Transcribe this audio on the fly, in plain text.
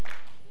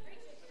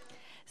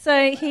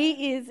So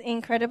he is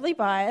incredibly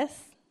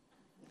biased,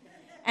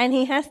 and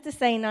he has to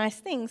say nice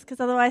things because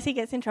otherwise he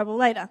gets in trouble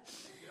later.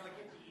 Did I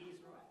get the years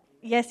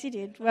right? Yes, you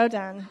did. Well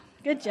done.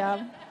 Good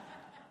job.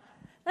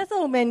 That's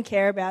all men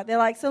care about. They're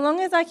like, so long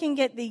as I can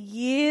get the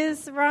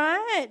years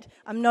right,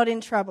 I'm not in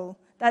trouble.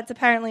 That's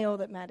apparently all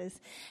that matters.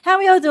 How are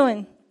we all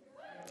doing?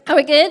 Are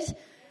we good?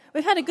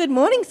 We've had a good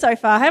morning so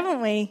far,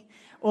 haven't we?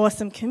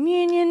 Awesome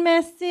communion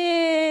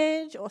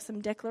message,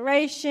 awesome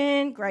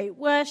declaration, great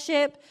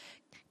worship.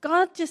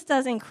 God just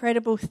does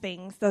incredible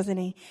things, doesn't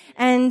he?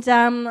 And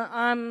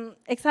I'm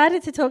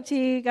excited to talk to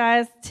you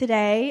guys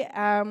today.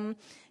 I'm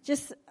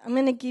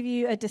going to give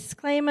you a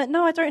disclaimer.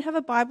 No, I don't have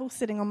a Bible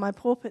sitting on my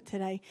pulpit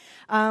today.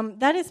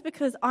 That is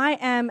because I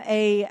am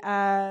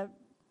I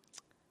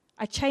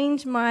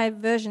change my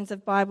versions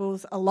of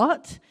Bibles a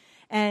lot.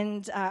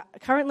 And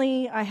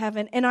currently I have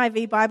an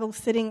NIV Bible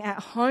sitting at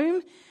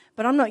home,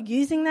 but I'm not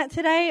using that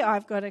today.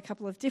 I've got a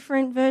couple of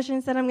different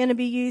versions that I'm going to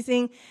be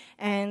using.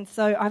 And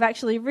so I've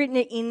actually written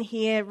it in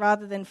here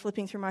rather than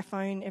flipping through my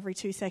phone every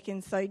 2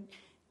 seconds. So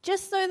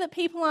just so that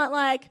people aren't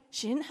like,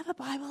 she didn't have a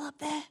Bible up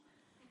there?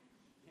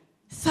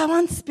 So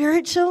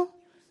unspiritual.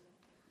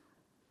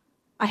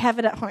 I have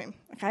it at home,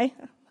 okay?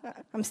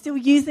 I'm still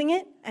using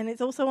it, and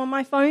it's also on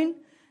my phone.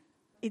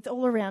 It's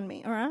all around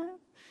me, all right?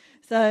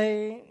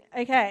 So,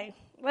 okay,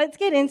 let's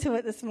get into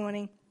it this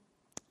morning.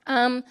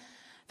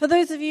 For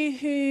those of you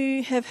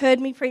who have heard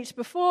me preach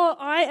before,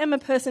 I am a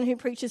person who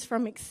preaches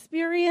from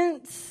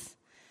experience.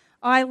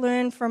 I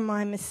learn from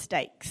my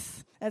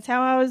mistakes. That's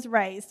how I was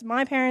raised.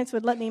 My parents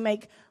would let me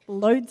make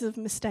loads of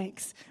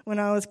mistakes when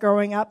I was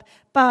growing up,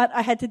 but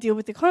I had to deal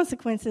with the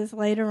consequences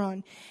later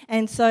on.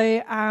 And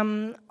so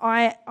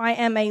I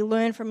am a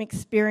learn from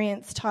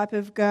experience type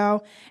of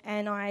girl,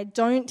 and I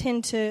don't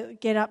tend to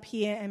get up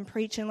here and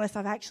preach unless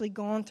I've actually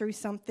gone through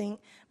something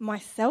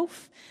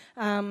myself.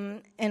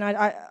 And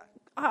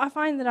I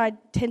find that I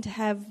tend to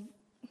have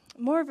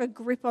more of a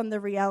grip on the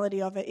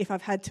reality of it if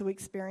I've had to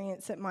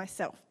experience it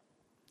myself.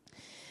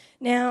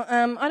 Now,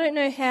 I don't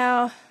know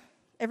how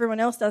everyone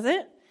else does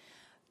it,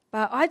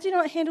 but I do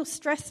not handle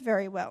stress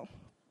very well.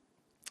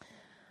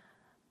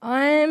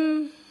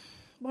 I'm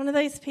one of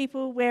those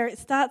people where it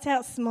starts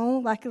out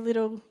small, like a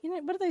little,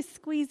 what are those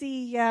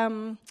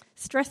squeezy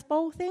stress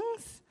ball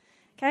things?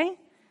 Okay?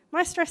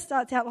 My stress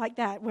starts out like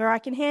that, where I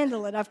can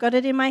handle it. I've got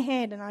it in my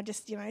hand, and I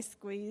just,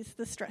 squeeze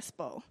the stress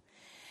ball.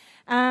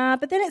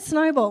 But then it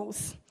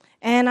snowballs,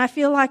 and I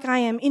feel like I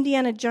am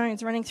Indiana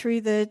Jones running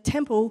through the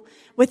temple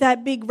with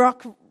that big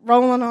rock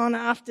rolling on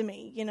after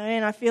me, and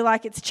I feel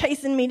like it's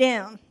chasing me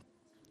down.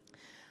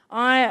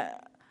 I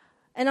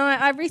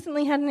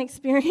recently had an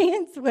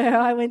experience where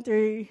I went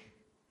through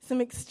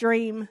some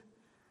extreme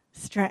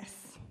stress.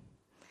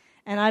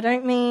 And I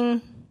don't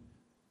mean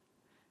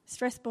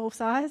stress ball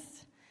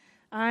sized.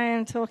 I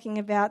am talking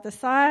about the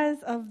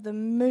size of the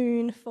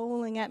moon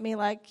falling at me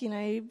like,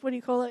 what do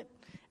you call it?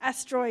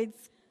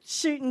 Asteroids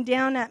shooting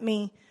down at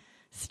me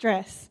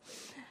stress.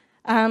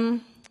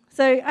 So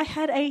I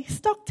had a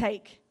stock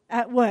take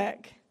at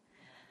work.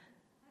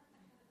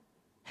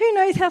 Who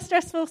knows how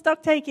stressful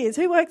stock take is?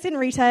 Who works in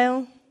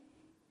retail?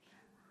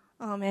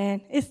 Oh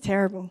man, it's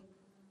terrible.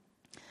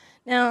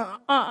 Now,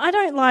 I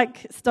don't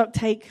like stock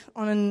take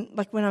when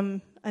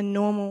I'm a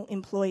normal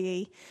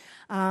employee.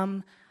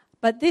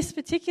 But this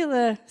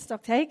particular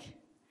stock take,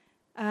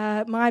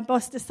 my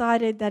boss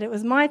decided that it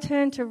was my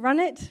turn to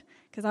run it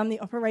because I'm the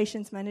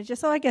operations manager,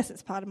 so I guess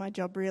it's part of my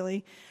job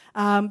really.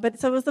 But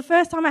so it was the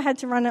first time I had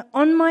to run it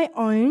on my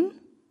own.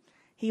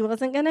 He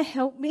wasn't going to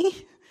help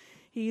me.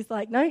 He's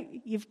like, no,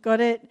 you've got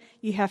it.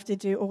 You have to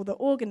do all the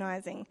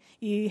organising.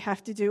 You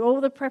have to do all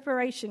the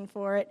preparation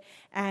for it.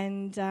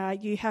 And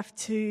you have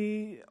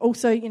to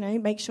also,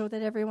 make sure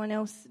that everyone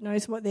else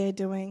knows what they're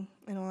doing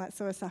and all that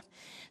sort of stuff.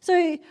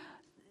 So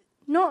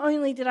not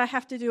only did I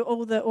have to do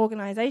all the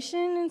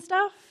organisation and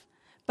stuff,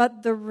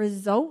 but the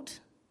result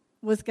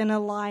was going to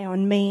lie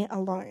on me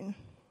alone.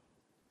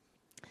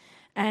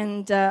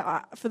 And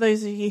for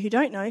those of you who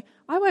don't know,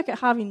 I work at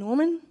Harvey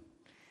Norman.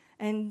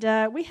 And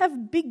we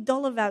have big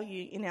dollar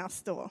value in our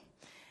store.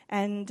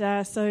 And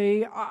so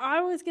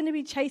I was going to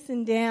be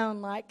chasing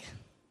down like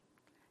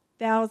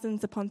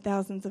thousands upon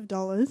thousands of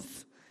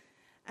dollars.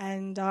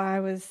 And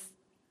I was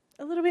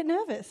a little bit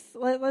nervous.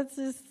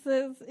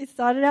 It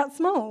started out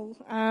small.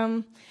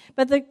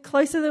 But the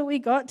closer that we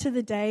got to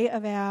the day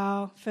of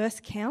our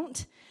first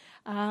count,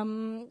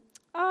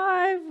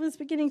 I was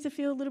beginning to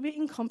feel a little bit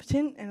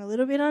incompetent and a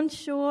little bit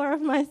unsure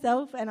of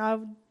myself. And I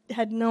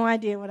had no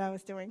idea what I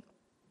was doing.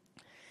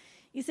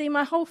 You see,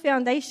 my whole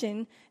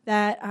foundation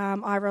that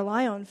I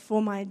rely on for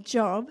my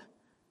job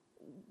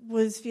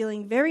was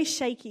feeling very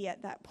shaky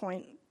at that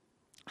point.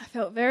 I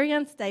felt very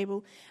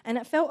unstable, and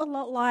it felt a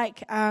lot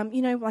like,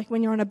 like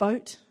when you're on a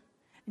boat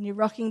and you're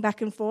rocking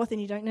back and forth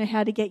and you don't know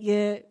how to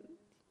you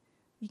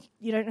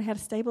don't know how to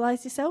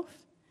stabilize yourself.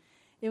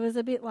 It was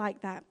a bit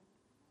like that.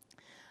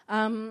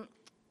 I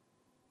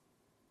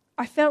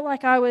felt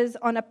like I was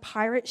on a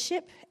pirate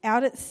ship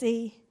out at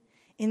sea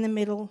in the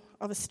middle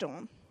of a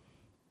storm.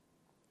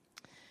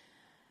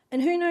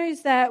 And who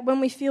knows that when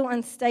we feel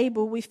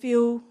unstable, we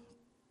feel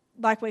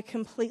like we're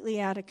completely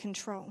out of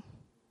control.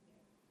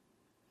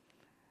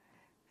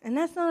 And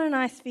that's not a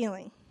nice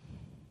feeling.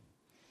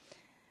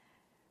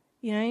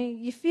 You know,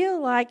 you feel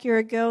like you're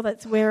a girl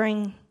that's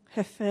wearing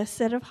her first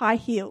set of high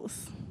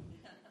heels.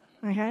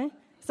 Okay?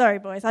 Sorry,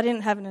 boys, I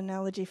didn't have an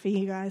analogy for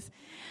you guys.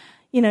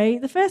 You know,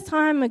 the first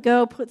time a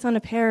girl puts on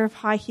a pair of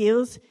high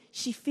heels,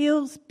 she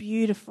feels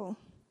beautiful.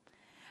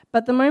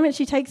 But the moment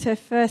she takes her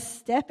first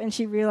step and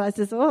she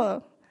realizes,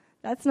 oh,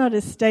 that's not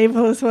as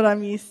stable as what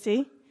I'm used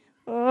to,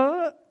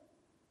 oh,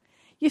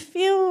 you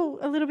feel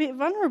a little bit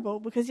vulnerable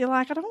because you're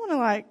like, I don't want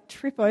to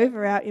trip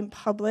over out in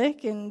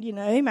public and,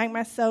 make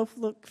myself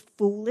look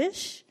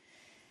foolish.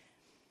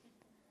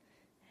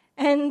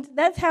 And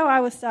that's how I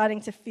was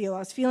starting to feel. I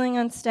was feeling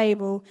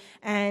unstable,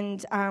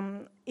 and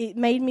it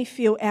made me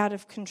feel out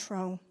of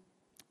control.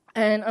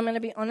 And I'm going to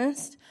be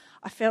honest,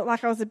 I felt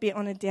like I was a bit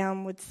on a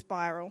downward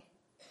spiral.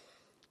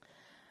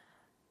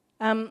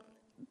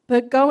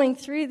 But going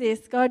through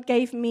this, God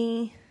gave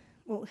me,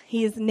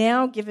 He has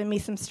now given me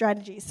some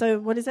strategies. So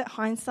what is it,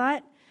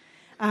 hindsight?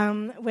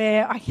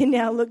 Where I can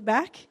now look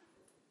back.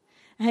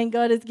 And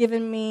God has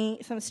given me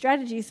some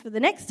strategies for the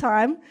next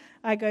time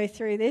I go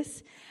through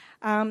this.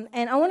 And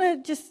I want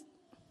to just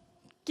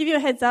give you a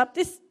heads up.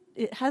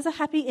 It has a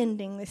happy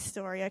ending, this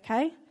story,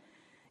 okay?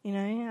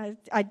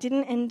 I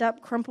didn't end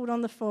up crumpled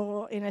on the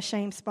floor in a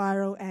shame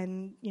spiral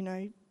and,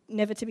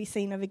 never to be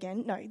seen of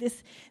again. No,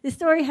 this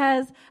story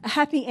has a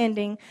happy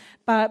ending,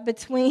 but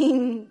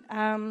between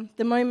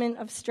the moment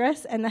of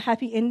stress and the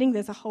happy ending,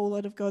 there's a whole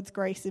lot of God's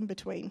grace in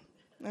between,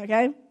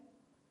 okay?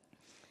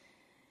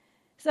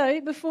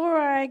 So before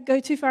I go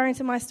too far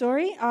into my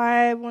story,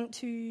 I want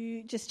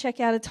to just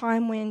check out a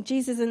time when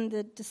Jesus and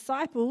the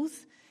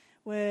disciples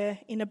were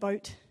in a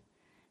boat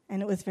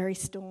and it was very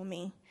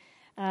stormy.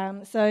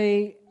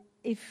 So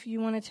if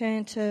you want to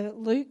turn to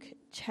Luke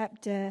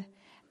chapter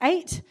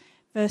 8,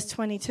 verse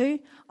 22,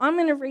 I'm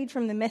going to read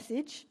from the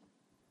Message.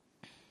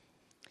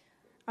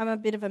 I'm a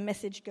bit of a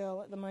message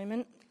girl at the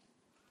moment.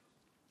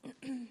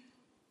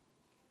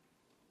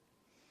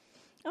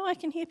 Oh, I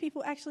can hear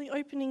people actually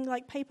opening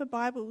paper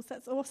Bibles.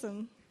 That's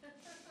awesome.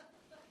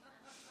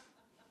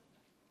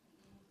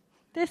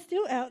 They're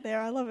still out there.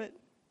 I love it.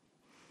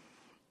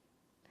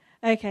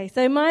 Okay,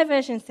 so my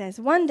version says,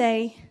 one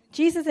day,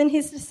 Jesus and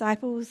his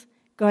disciples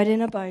got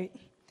in a boat.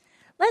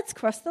 Let's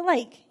cross the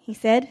lake, he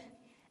said,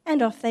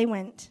 and off they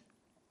went.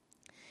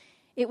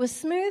 It was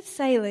smooth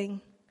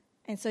sailing,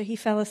 and so he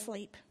fell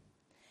asleep.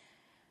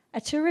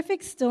 A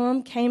terrific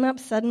storm came up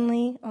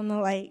suddenly on the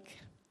lake.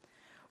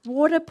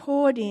 Water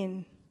poured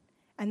in,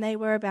 and they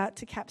were about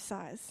to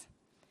capsize.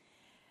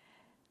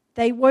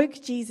 They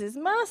woke Jesus.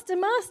 Master,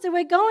 Master,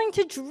 we're going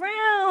to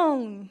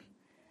drown.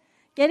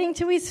 Getting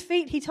to his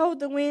feet, he told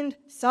the wind,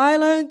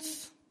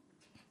 silence.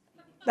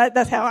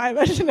 That's how I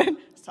imagine it.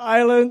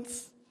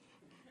 Silence.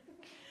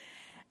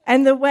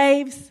 And the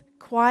waves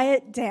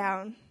quiet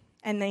down,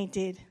 and they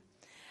did.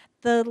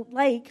 The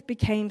lake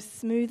became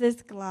smooth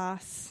as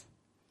glass.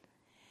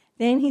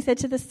 Then he said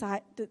to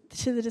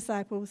the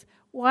disciples,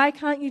 why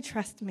can't you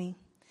trust me?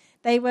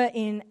 They were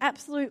in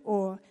absolute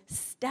awe,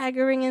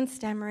 staggering and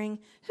stammering.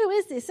 Who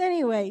is this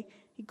anyway?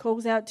 He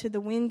calls out to the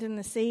wind and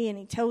the sea and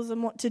he tells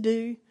them what to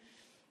do.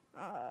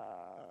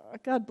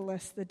 God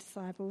bless the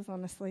disciples,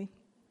 honestly.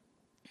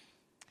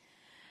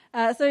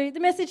 So the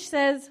Message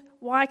says,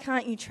 why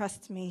can't you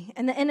trust me?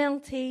 And the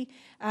NLT,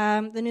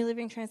 the New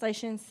Living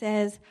Translation,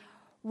 says,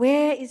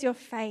 where is your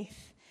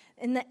faith?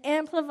 In the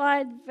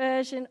Amplified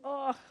version,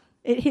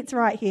 it hits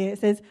right here. It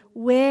says,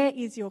 where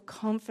is your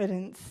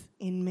confidence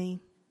in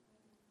me?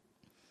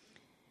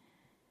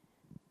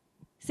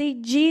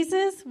 See,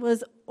 Jesus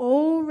was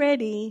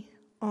already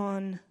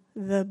on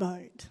the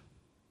boat.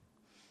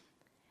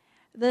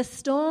 The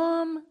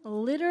storm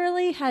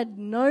literally had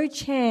no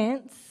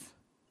chance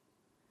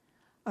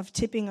of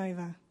tipping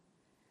over.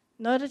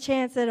 Not a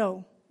chance at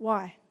all.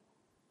 Why?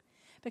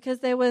 Because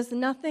there was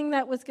nothing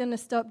that was going to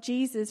stop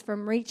Jesus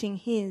from reaching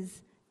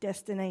his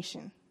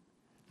destination.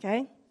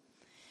 Okay?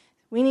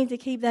 We need to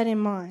keep that in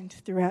mind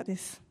throughout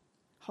this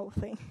whole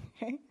thing.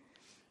 Okay?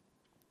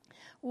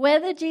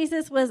 Whether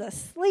Jesus was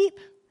asleep,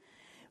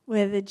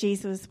 whether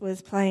Jesus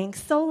was playing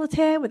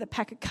solitaire with a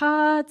pack of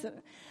cards,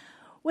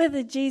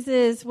 whether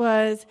Jesus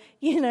was,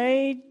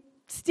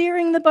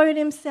 steering the boat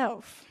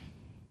himself,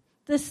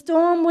 the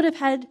storm would have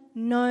had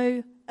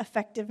no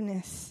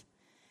effectiveness,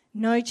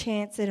 no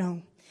chance at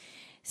all.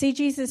 See,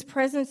 Jesus'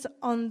 presence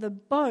on the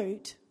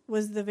boat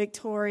was the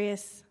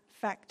victorious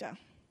factor.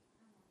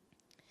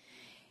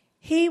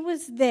 He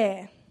was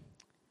there,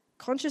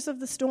 conscious of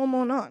the storm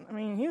or not. I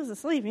mean, he was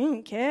asleep, he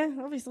didn't care.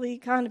 Obviously,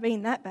 it can't have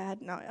been that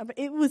bad. No,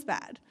 it was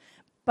bad.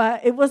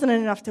 But it wasn't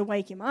enough to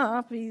wake him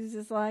up. He's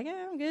just like,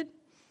 yeah, I'm good.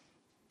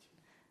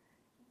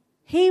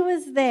 He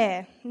was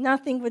there.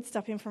 Nothing would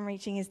stop him from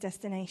reaching his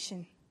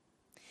destination.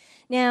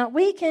 Now,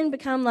 we can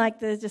become like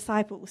the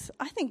disciples.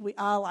 I think we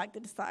are like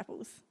the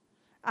disciples.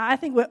 I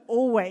think we're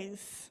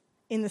always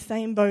in the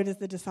same boat as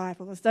the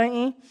disciples, don't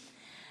you?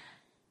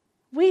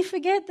 we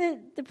forget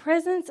that the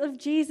presence of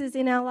Jesus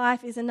in our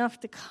life is enough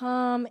to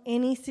calm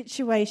any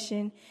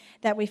situation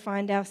that we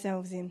find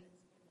ourselves in.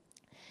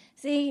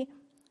 See,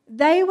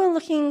 they were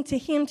looking to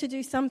him to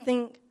do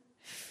something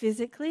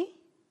physically.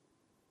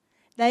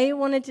 They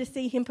wanted to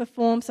see him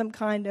perform some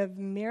kind of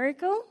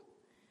miracle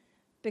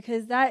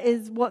because that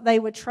is what they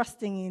were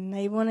trusting in.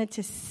 They wanted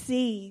to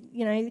see,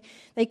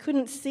 they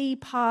couldn't see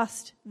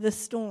past the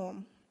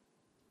storm.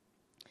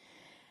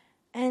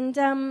 And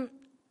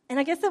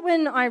I guess that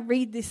when I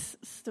read this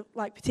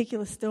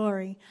particular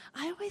story,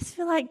 I always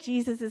feel like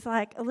Jesus is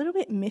a little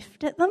bit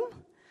miffed at them.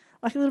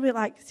 A little bit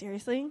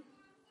seriously?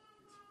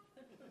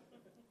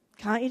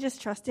 Can't you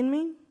just trust in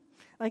me?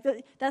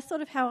 That's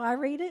sort of how I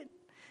read it.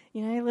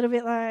 A little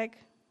bit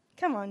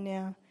come on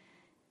now.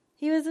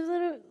 He was a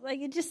little,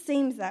 it just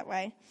seems that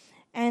way.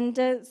 And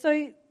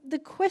so the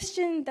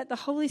question that the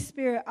Holy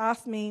Spirit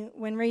asked me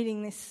when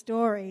reading this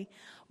story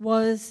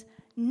was,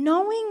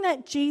 knowing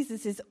that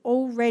Jesus is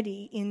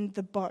already in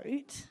the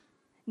boat,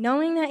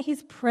 knowing that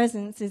his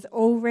presence is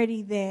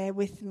already there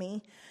with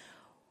me,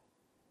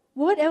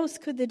 what else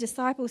could the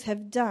disciples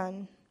have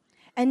done?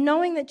 And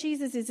knowing that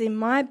Jesus is in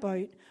my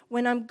boat,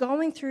 when I'm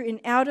going through an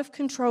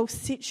out-of-control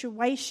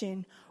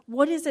situation,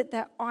 what is it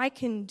that I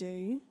can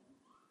do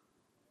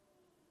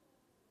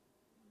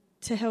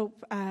to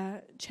help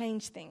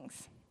change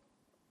things?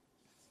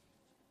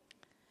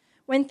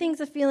 When things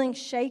are feeling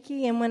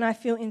shaky and when I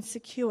feel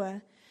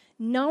insecure,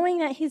 knowing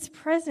that his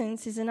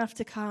presence is enough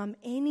to calm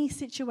any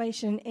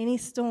situation, any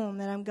storm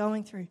that I'm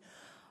going through,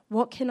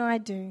 what can I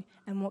do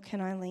and what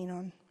can I lean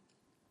on?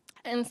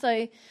 And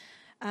so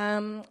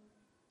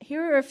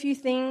here are a few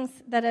things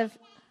that have,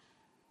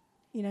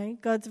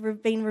 God's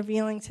been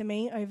revealing to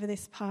me over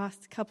this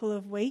past couple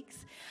of weeks.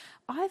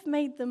 I've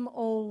made them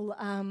all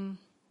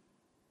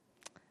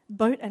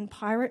boat and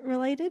pirate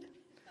related,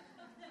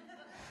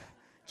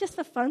 just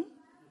for fun.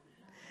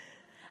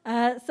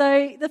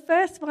 So the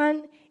first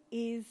one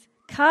is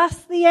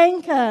cast the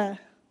anchor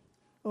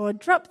or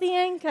drop the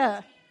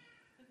anchor.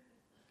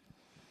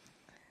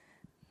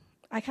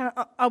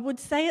 I would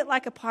say it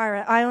like a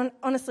pirate.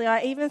 Honestly,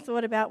 I even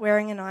thought about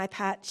wearing an eye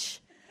patch.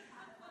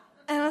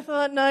 And I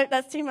thought, no,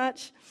 that's too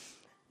much.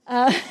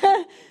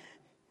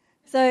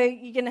 So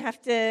you're going to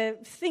have to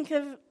think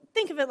of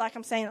it like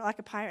I'm saying it like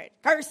a pirate.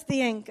 Cast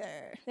the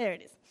anchor. There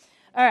it is.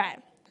 All right.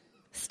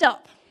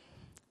 Stop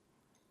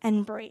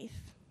and breathe.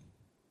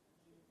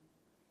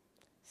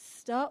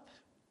 Stop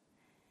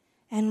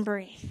and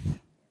breathe.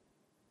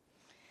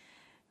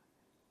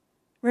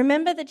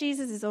 Remember that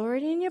Jesus is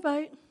already in your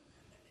boat.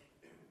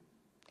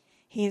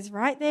 He is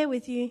right there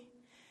with you,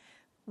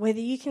 whether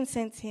you can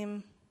sense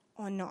him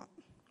or not.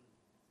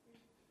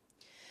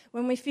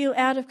 When we feel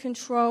out of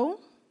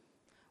control,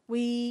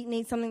 we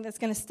need something that's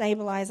going to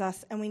stabilize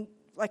us, and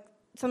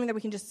something that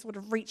we can just sort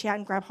of reach out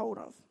and grab hold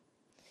of.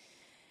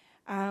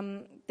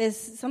 There's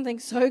something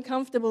so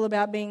comfortable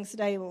about being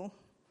stable.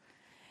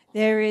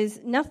 There is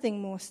nothing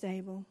more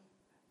stable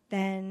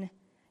than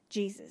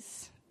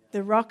Jesus,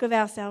 the rock of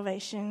our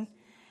salvation,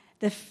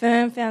 the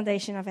firm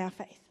foundation of our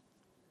faith.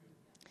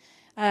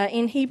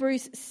 In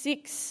Hebrews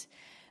 6,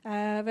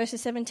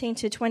 verses 17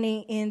 to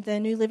 20 in the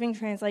New Living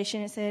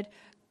Translation, it said,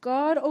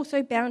 God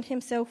also bound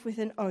himself with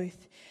an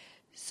oath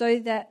so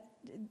that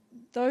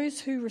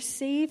those who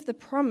receive the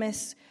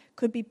promise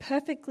could be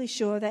perfectly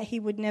sure that he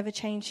would never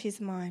change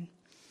his mind.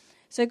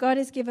 So God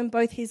has given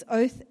both his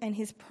oath and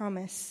his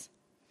promise.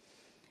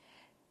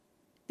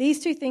 These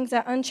two things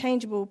are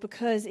unchangeable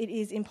because it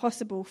is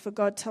impossible for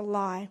God to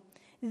lie.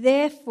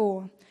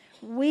 Therefore,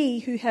 we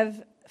who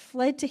have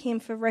fled to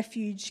him for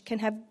refuge can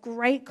have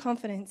great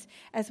confidence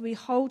as we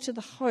hold to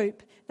the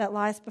hope that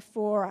lies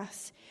before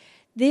us.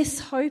 This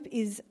hope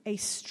is a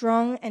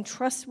strong and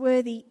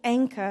trustworthy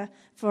anchor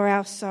for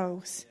our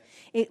souls.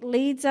 It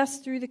leads us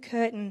through the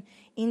curtain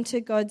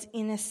into God's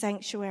inner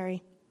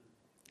sanctuary.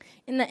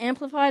 In the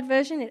Amplified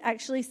Version, it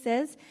actually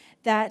says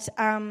that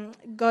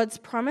God's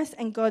promise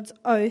and God's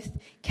oath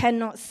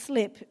cannot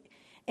slip,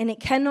 and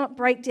it cannot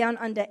break down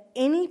under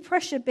any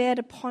pressure bared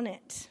upon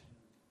it.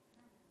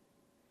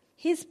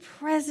 His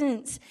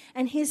presence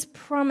and his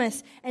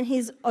promise and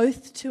his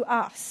oath to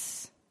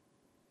us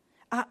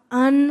are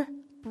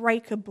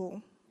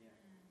unbreakable.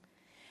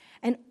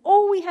 And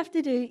all we have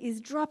to do is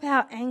drop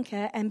our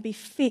anchor and be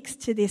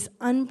fixed to this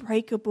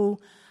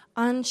unbreakable,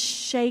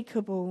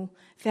 unshakable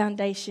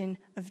foundation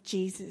of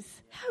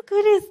Jesus. How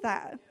good is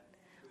that?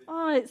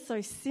 Oh, it's so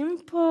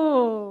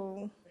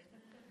simple.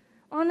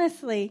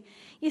 Honestly.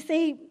 You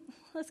see,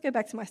 let's go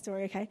back to my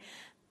story, okay?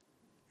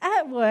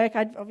 At work,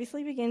 I'd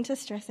obviously begin to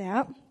stress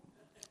out.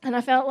 And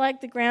I felt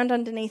like the ground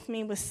underneath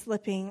me was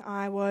slipping.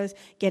 I was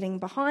getting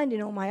behind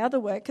in all my other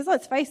work. Because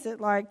let's face it,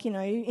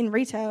 in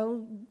retail,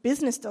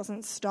 business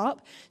doesn't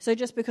stop. So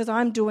just because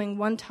I'm doing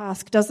one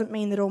task doesn't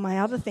mean that all my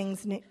other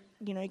things,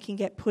 can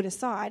get put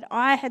aside.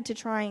 I had to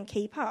try and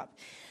keep up.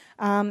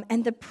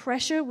 And the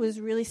pressure was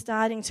really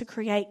starting to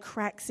create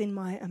cracks in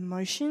my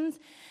emotions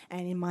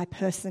and in my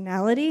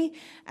personality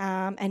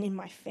and in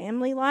my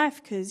family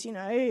life. Because,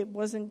 it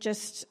wasn't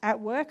just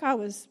at work I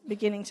was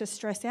beginning to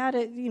stress out.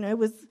 It,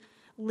 was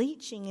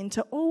leaching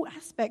into all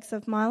aspects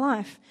of my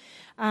life.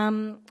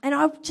 And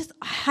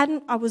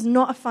I was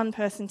not a fun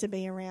person to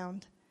be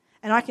around.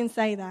 And I can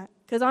say that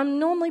because I'm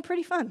normally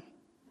pretty fun.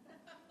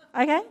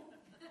 Okay?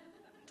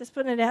 Just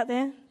putting it out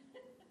there.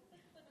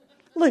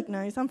 Luke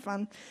knows I'm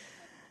fun.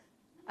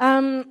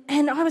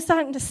 And I was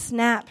starting to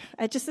snap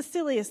at just the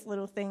silliest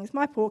little things.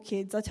 My poor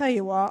kids, I tell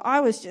you what, I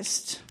was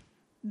just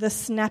the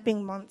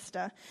snapping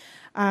monster.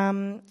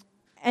 And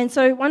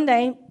so one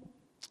day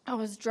I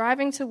was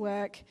driving to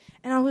work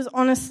and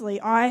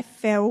I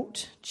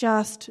felt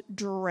just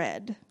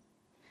dread.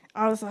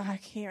 I was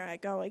like, here I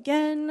go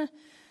again.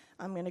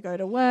 I'm going to go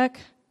to work.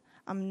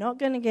 I'm not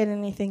going to get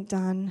anything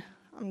done.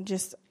 I'm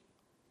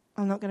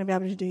not going to be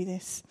able to do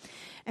this.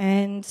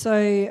 And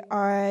so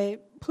I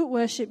put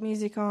worship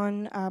music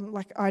on.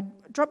 I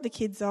dropped the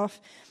kids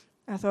off.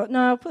 I thought,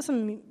 no, I'll put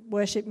some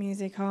worship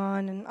music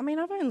on. And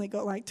I've only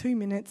got like 2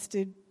 minutes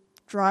to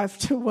drive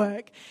to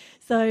work.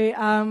 So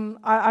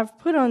I've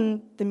put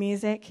on the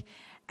music,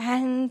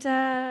 and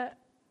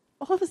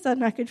all of a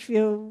sudden I could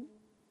feel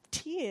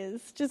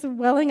tears just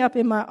welling up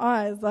in my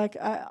eyes. Like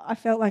I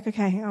felt like,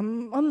 okay,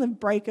 I'm on the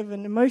brink of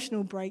an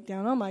emotional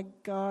breakdown. Oh my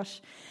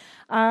gosh.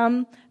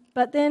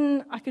 But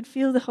then I could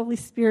feel the Holy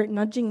Spirit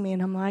nudging me,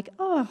 and I'm like,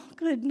 oh,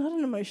 good, not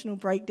an emotional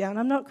breakdown.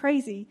 I'm not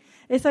crazy.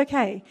 It's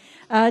okay.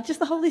 Just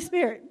the Holy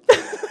Spirit.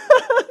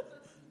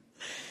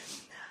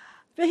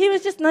 But he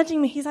was just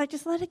nudging me. He's like,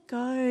 just let it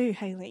go,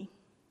 Hayley.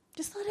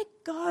 Just let it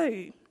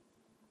go.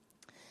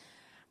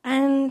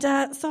 And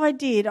so I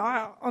did.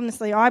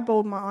 I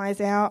bawled my eyes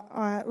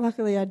out.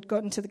 Luckily, I'd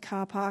gotten to the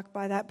car park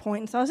by that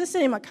point. And so I was just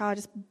sitting in my car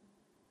just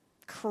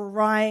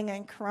crying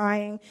and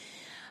crying.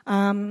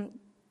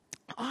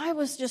 I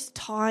was just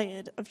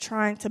tired of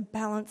trying to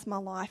balance my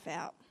life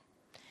out.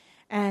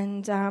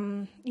 And,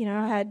 I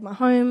had my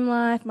home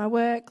life, my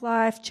work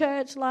life,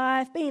 church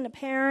life, being a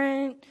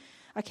parent.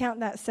 I count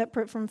that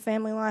separate from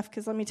family life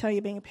because let me tell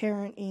you, being a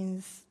parent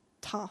is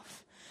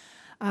tough.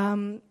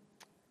 But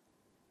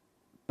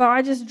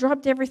I just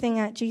dropped everything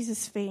at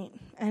Jesus' feet,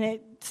 and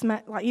it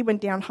smacked, like he went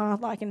down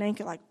hard like an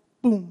anchor, like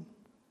boom.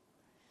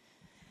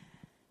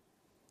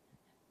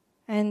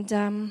 And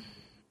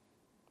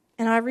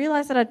I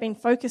realised that I'd been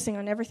focusing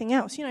on everything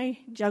else,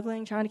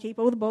 juggling, trying to keep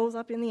all the balls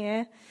up in the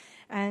air.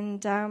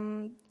 And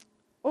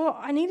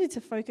I needed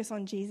to focus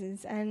on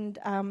Jesus and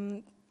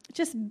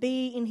just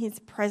be in his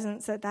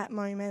presence at that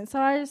moment. So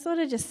I sort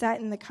of just sat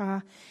in the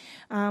car,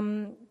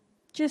 allowed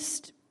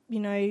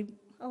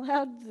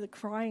the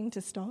crying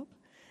to stop.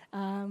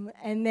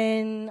 And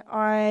then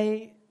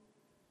I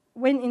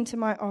went into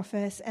my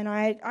office, and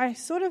I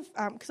sort of,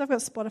 because I've got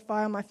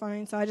Spotify on my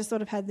phone, so I just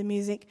sort of had the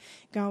music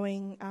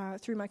going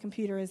through my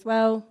computer as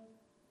well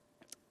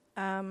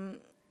in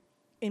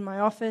my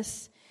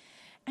office.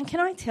 And can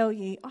I tell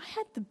you, I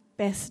had the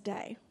best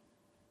day.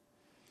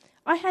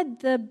 I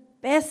had the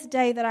best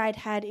day that I'd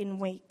had in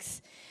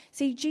weeks.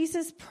 See,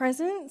 Jesus'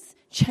 presence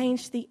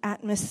changed the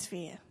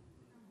atmosphere.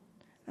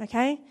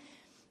 Okay?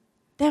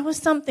 There was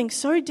something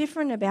so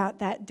different about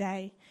that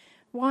day.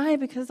 Why?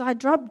 Because I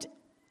dropped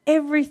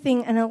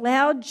everything and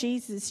allowed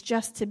Jesus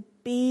just to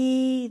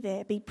be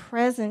there, be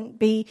present,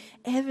 be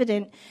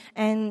evident.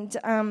 And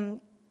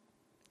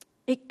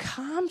it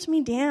calmed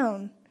me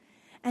down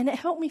and it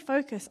helped me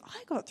focus.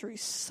 I got through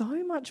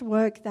so much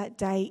work that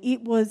day.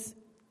 It was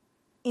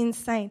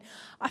insane.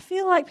 I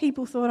feel like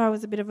people thought I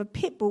was a bit of a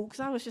pit bull because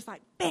I was just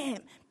like, bam,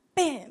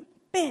 bam,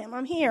 bam,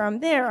 I'm here, I'm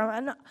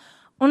there.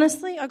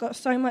 Honestly, I got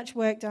so much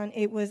work done.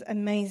 It was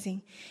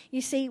amazing.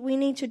 You see, we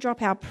need to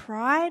drop our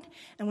pride,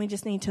 and we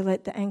just need to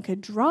let the anchor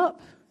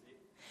drop,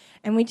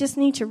 and we just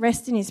need to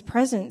rest in his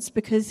presence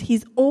because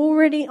he's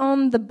already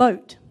on the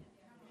boat.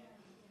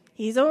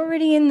 He's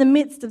already in the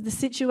midst of the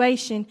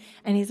situation,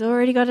 and he's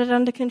already got it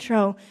under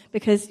control.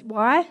 Because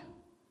why?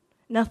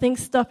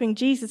 Nothing's stopping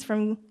Jesus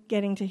from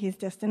getting to his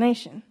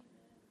destination.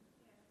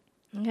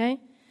 Okay?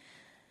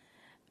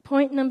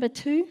 Point number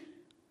 2,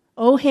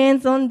 all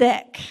hands on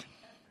deck.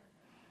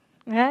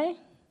 Okay?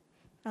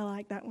 I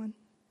like that one.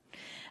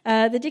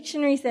 The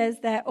dictionary says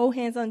that all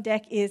hands on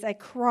deck is a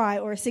cry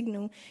or a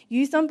signal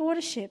used on board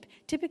a ship,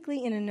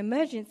 typically in an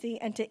emergency,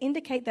 and to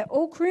indicate that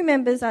all crew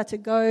members are to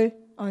go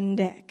on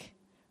deck.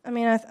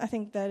 I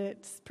think that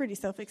it's pretty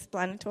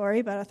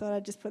self-explanatory, but I thought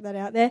I'd just put that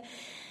out there.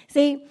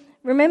 See,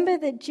 remember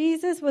that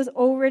Jesus was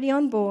already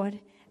on board,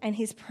 and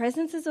his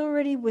presence is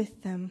already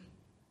with them.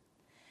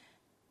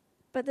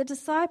 But the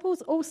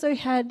disciples also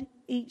had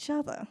each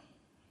other.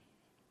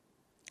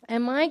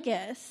 And my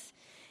guess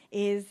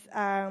is,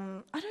 I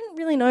don't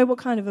really know what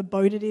kind of a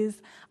boat it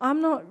is.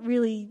 I'm not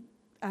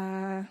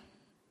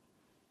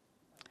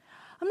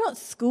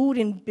schooled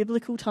in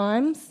biblical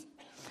times,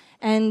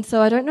 and so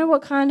I don't know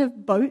what kind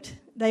of boat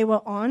they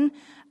were on.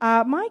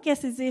 My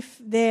guess is if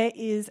there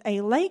is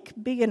a lake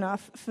big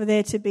enough for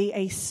there to be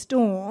a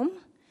storm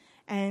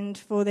and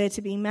for there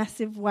to be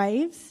massive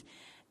waves,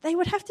 they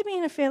would have to be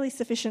in a fairly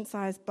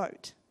sufficient-sized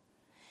boat.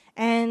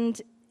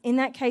 And in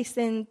that case,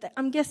 then,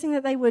 I'm guessing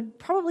that they would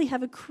probably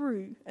have a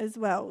crew as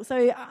well.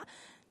 So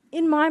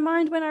in my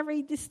mind, when I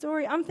read this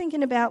story, I'm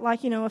thinking about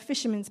like, a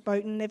fisherman's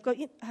boat, and they've got,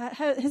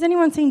 has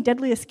anyone seen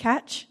Deadliest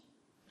Catch?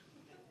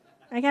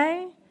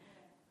 Okay?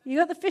 You've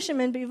got the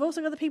fishermen, but you've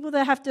also got the people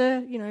that have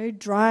to,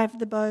 drive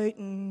the boat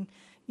and,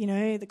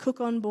 the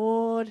cook on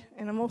board.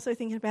 And I'm also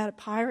thinking about a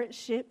pirate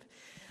ship.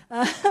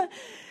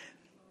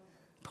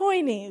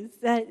 Point is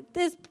that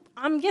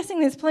I'm guessing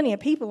there's plenty of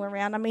people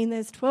around. I mean,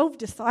 there's 12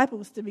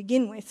 disciples to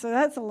begin with, so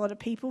that's a lot of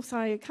people. So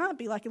it can't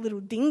be like a little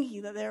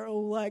dinghy that they're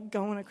all like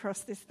going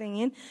across this thing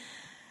in.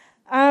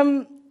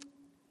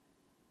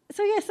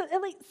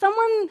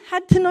 Someone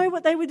had to know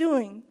what they were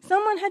doing.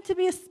 Someone had to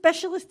be a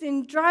specialist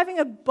in driving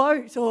a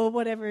boat or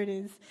whatever it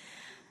is.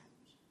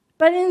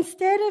 But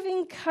instead of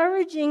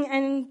encouraging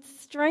and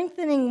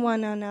strengthening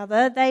one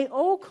another, they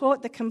all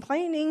caught the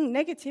complaining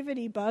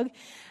negativity bug.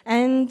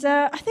 And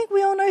I think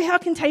we all know how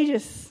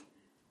contagious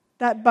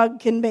that bug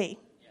can be.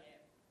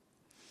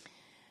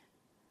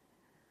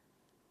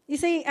 You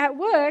see, at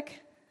work,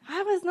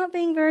 I was not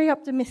being very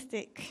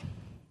optimistic.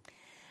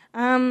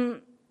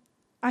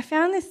 I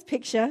found this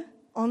picture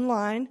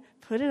online,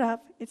 put it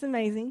up, it's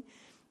amazing.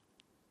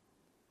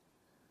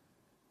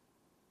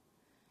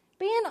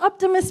 Be an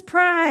Optimus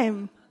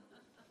Prime,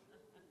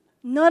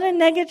 not a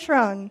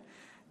Negatron.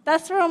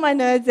 That's for all my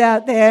nerds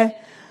out there.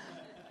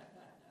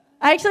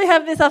 I actually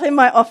have this up in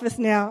my office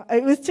now.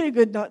 It was too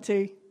good not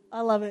to.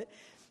 I love it.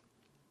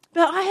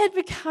 But I had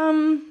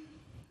become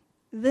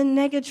the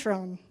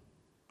Negatron,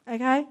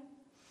 okay?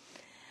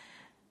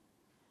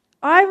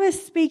 I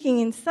was speaking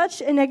in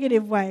such a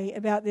negative way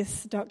about this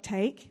stock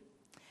take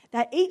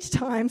that each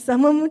time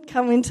someone would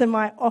come into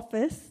my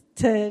office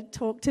to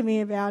talk to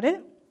me about it,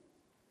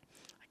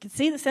 I could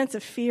see the sense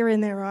of fear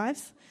in their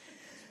eyes.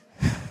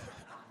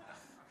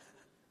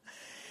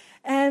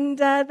 And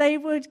they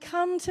would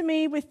come to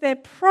me with their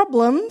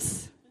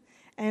problems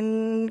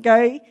and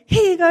go,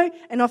 here you go,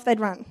 and off they'd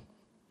run.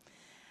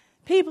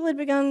 People had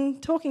begun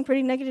talking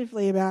pretty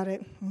negatively about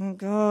it. Oh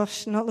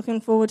gosh, not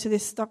looking forward to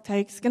this stock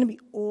take. It's going to be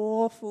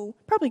awful.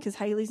 Probably because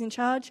Hayley's in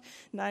charge.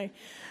 No.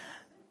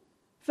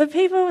 But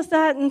people were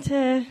starting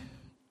to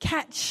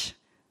catch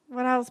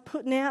what I was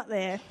putting out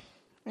there.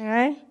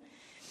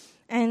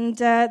 And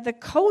the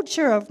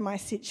culture of my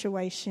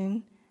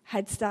situation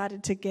had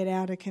started to get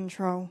out of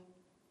control.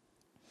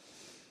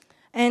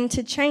 And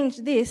to change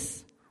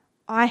this,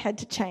 I had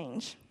to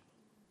change.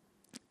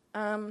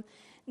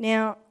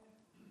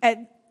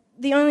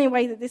 The only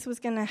way that this was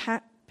going to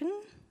happen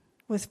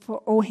was for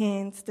all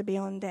hands to be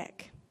on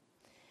deck.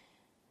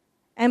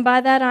 And by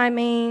that I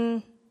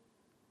mean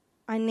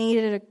I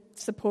needed a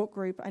support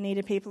group. I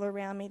needed people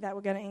around me that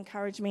were going to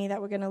encourage me,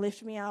 that were going to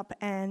lift me up,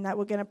 and that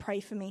were going to pray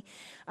for me.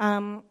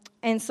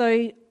 And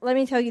so let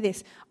me tell you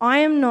this. I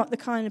am not the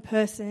kind of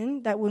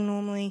person that will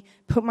normally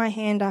put my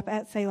hand up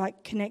at, say,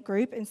 like Connect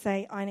Group and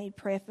say, I need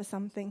prayer for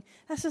something.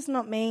 That's just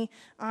not me.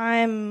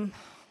 I'm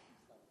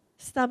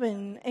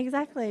stubborn.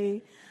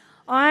 Exactly.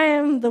 I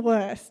am the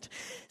worst.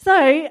 So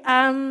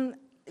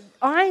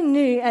I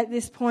knew at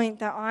this point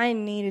that I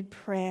needed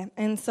prayer.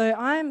 And so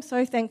I'm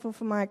so thankful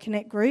for my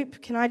Connect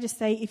group. Can I just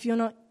say, if you're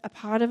not a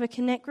part of a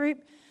Connect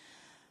group,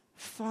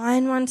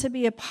 find one to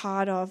be a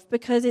part of,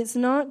 because it's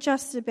not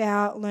just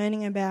about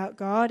learning about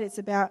God. It's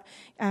about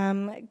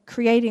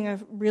creating a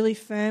really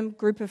firm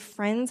group of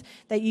friends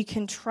that you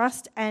can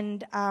trust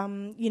and,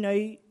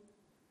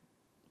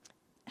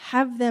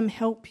 have them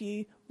help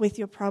you with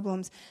your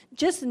problems.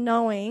 Just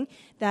knowing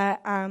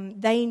that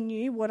they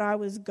knew what I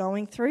was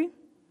going through,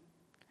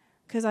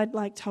 because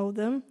I'd told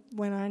them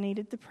when I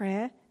needed the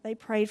prayer. They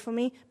prayed for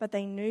me, but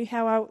they knew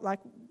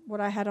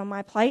what I had on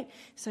my plate.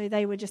 So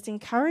they were just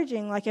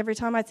encouraging. Every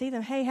time I'd see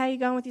them, hey, how you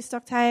going with your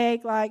stock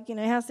take?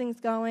 How's things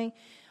going?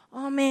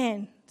 Oh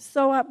man,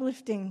 so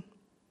uplifting.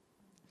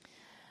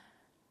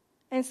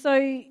 And so,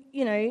 I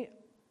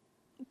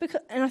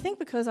think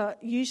because I'm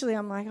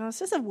it's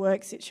just a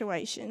work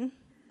situation,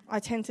 I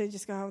tend to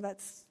just go,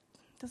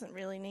 doesn't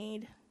really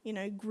need,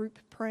 group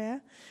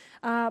prayer.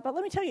 But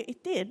let me tell you,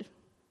 it did.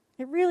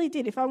 It really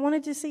did. If I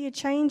wanted to see a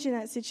change in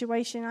that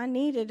situation, I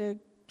needed a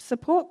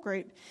support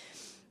group.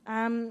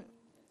 And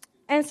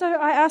so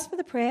I asked for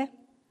the prayer,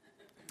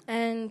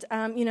 and,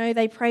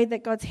 they prayed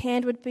that God's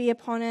hand would be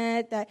upon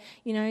it, that,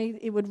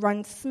 it would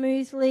run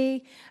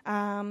smoothly.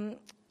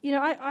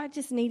 I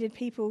just needed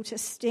people to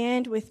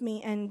stand with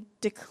me and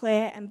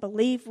declare and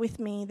believe with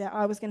me that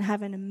I was going to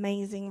have an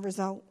amazing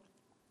result.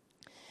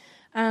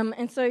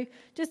 And so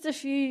just a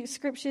few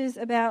scriptures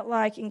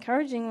about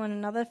encouraging one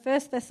another.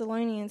 1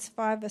 Thessalonians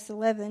 5 verse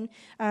 11.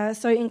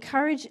 So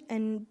encourage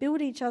and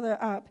build each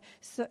other up,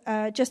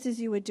 just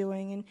as you were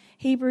doing. And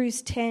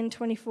Hebrews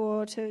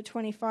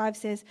 10:24-25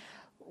 says,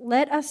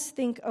 let us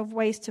think of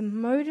ways to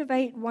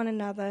motivate one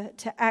another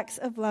to acts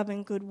of love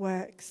and good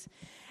works.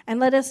 And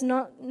let us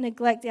not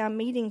neglect our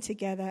meeting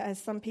together,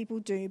 as some people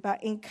do,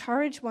 but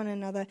encourage one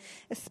another,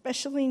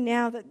 especially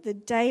now that the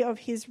day of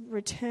his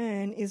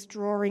return is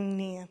drawing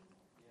near.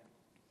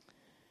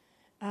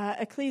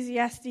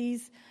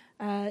 Ecclesiastes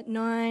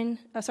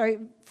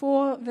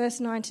 4 verse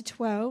 9 to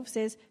 12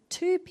 says,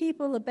 2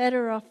 people are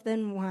better off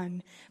than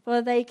one,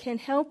 for they can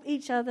help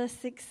each other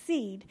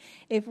succeed.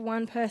 If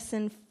one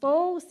person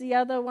falls, the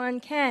other one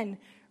can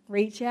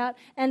reach out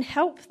and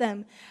help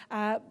them.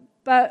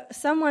 But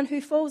someone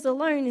who falls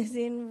alone is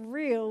in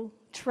real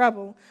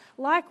trouble.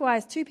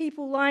 Likewise, 2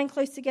 people lying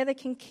close together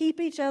can keep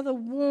each other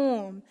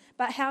warm.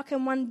 But how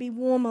can one be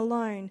warm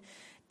alone?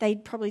 They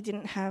probably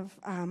didn't have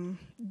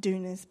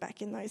doonas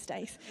back in those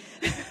days.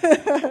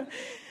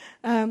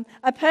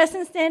 A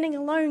person standing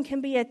alone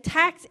can be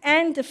attacked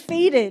and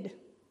defeated.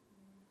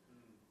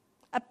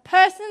 A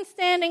person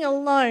standing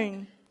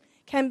alone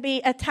can be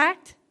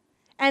attacked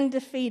and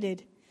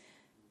defeated.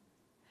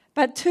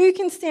 But 2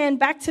 can stand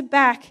back to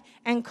back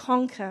and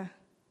conquer.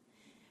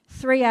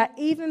 3 are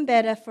even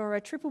better, for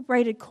a triple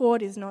braided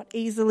cord is not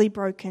easily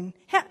broken.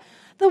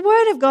 The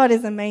Word of God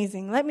is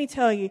amazing, let me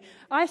tell you.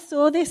 I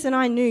saw this and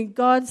I knew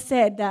God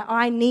said that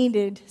I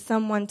needed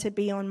someone to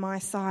be on my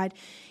side.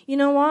 You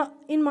know what?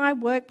 In my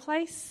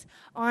workplace,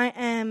 I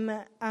am,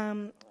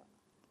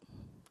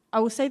 I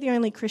will say the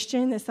only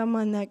Christian. There's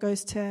someone that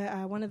goes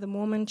to one of the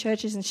Mormon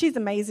churches, and she's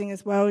amazing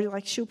as well.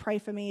 Like, she'll pray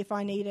for me if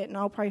I need it, and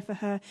I'll pray for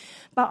her.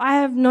 But I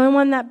have no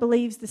one that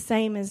believes the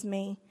same as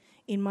me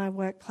in my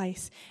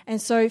workplace.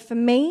 And so for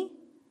me,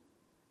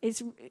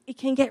 it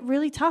can get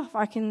really tough.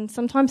 I can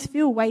sometimes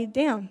feel weighed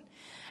down.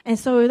 And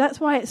so that's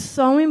why it's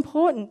so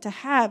important to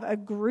have a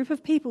group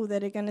of people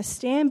that are going to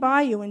stand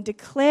by you and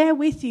declare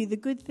with you the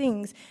good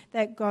things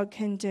that God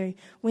can do.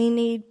 We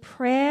need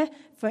prayer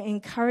for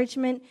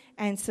encouragement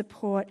and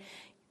support.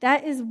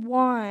 That is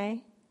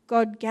why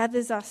God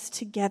gathers us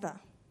together.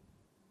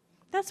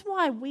 That's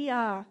why we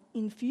are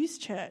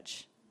Infused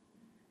Church.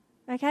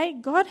 Okay?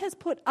 God has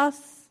put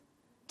us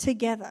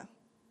together.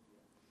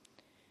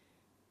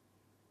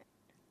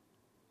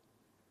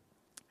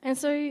 And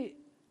so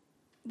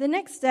the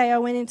next day I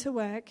went into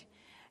work,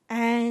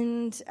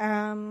 and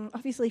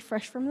obviously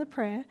fresh from the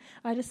prayer,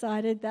 I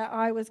decided that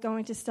I was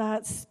going to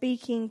start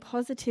speaking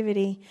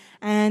positivity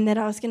and that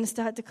I was going to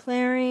start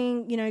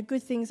declaring,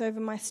 good things over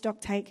my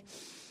stock take.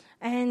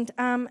 And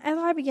as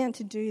I began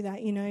to do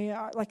that,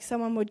 like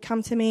someone would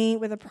come to me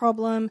with a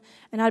problem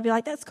and I'd be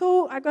like, that's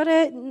cool, I got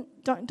it,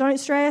 don't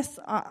stress,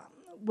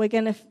 we're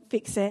going to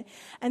fix it.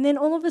 And then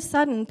all of a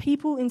sudden,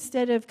 people,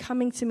 instead of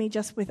coming to me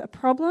just with a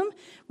problem,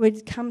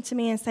 would come to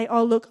me and say,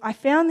 oh, look, I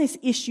found this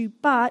issue,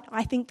 but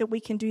I think that we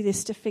can do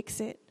this to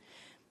fix it.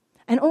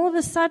 And all of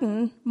a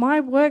sudden,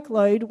 my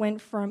workload went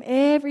from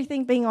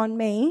everything being on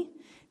me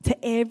to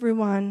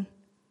everyone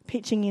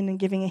pitching in and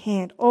giving a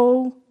hand.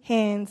 All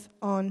hands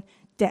on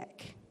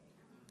deck.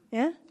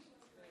 Yeah?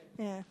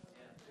 Yeah.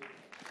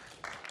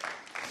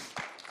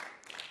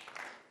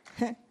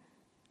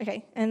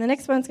 Okay, and the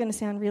next one's going to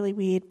sound really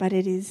weird, but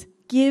it is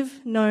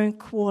give no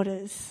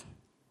quarters.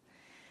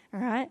 All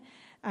right?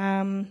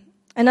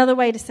 Another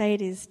way to say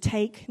it is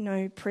take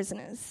no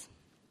prisoners.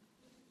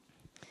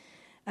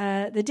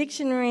 The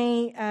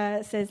dictionary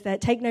says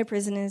that take no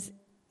prisoners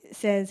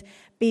says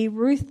be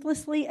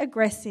ruthlessly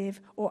aggressive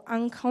or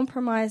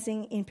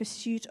uncompromising in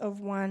pursuit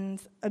of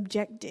one's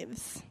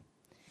objectives.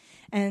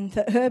 And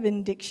the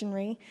Urban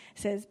Dictionary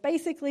says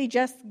basically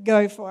just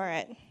go for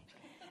it.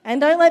 And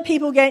don't let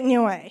people get in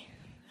your way.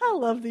 I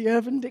love the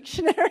Urban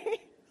Dictionary.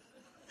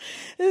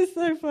 It's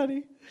so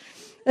funny.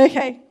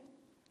 Okay,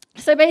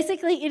 so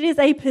basically it is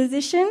a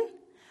position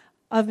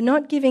of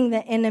not giving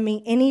the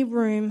enemy any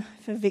room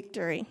for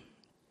victory.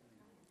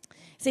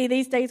 See,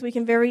 these days we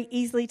can very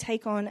easily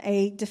take on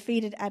a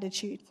defeated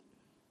attitude.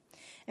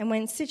 And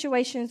when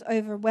situations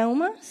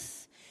overwhelm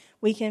us,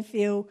 we can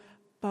feel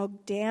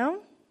bogged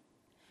down,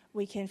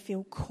 we can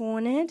feel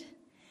cornered,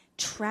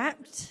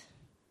 trapped.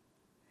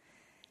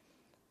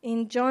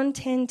 In John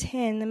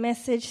 10:10, the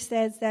Message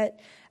says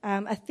that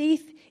a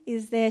thief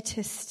is there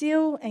to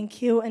steal and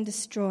kill and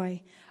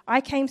destroy.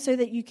 I came so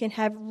that you can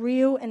have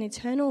real and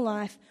eternal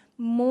life,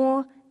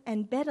 more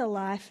and better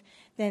life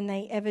than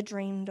they ever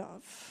dreamed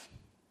of.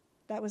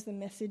 That was the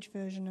Message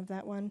version of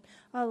that one.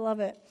 I love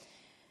it.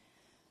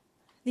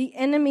 The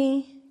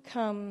enemy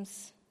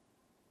comes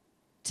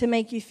to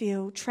make you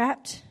feel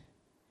trapped,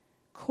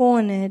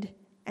 cornered,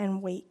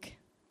 and weak.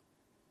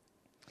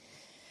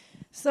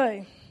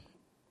 So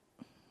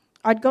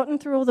I'd gotten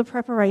through all the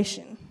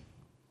preparation,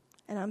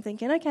 and I'm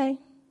thinking, okay,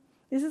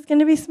 this is going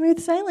to be smooth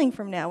sailing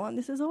from now on.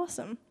 This is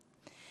awesome.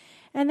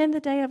 And then the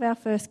day of our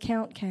first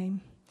count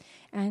came,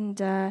 and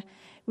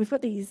we've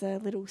got these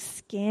little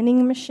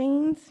scanning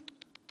machines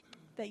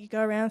that you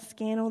go around,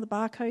 scan all the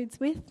barcodes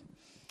with,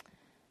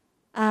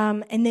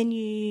 and then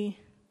you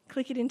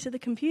click it into the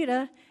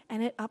computer,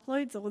 and it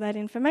uploads all that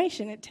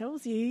information. It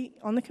tells you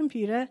on the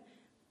computer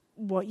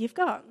what you've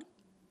got.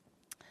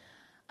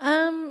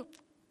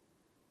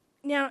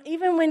 Now,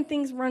 even when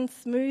things run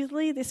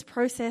smoothly, this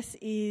process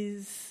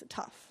is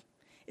tough.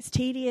 It's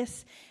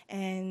tedious,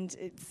 and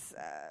it's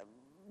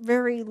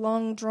very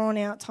long,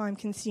 drawn-out,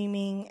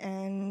 time-consuming,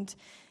 and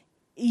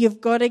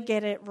you've got to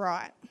get it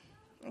right,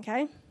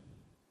 okay?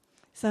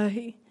 So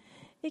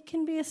it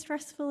can be a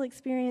stressful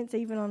experience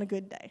even on a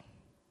good day.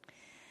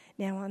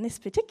 Now, on this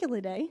particular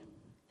day,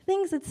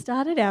 things had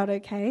started out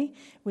okay.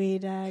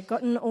 We'd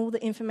gotten all the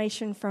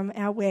information from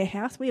our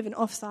warehouse. We have an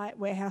off-site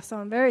warehouse, so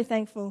I'm very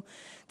thankful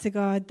to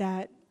God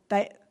that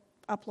they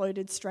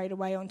uploaded straight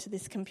away onto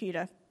this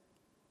computer.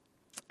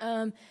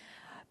 But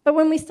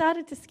when we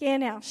started to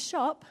scan our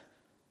shop,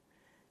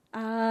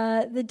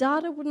 the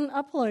data wouldn't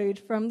upload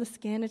from the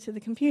scanner to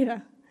the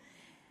computer.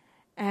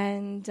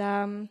 And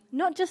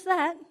not just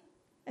that,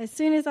 as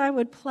soon as I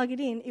would plug it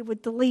in, it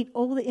would delete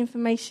all the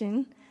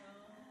information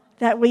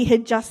that we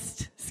had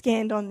just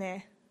scanned on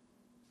there.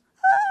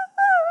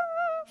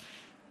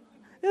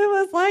 It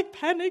was like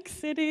Panic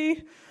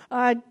City.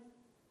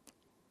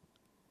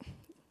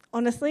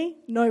 Honestly,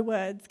 no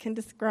words can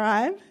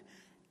describe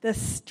the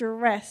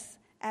stress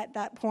at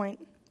that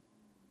point.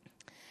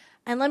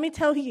 And let me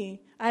tell you,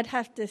 I'd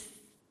have to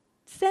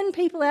send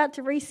people out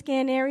to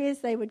rescan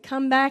areas. They would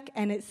come back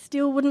and it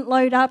still wouldn't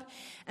load up,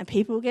 and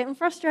people were getting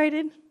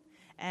frustrated,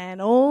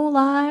 and all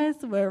eyes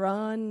were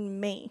on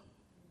me.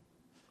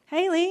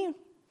 Hayley,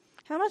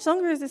 how much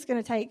longer is this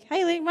going to take?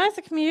 Hayley, why is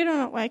the computer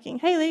not working?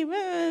 Hayley,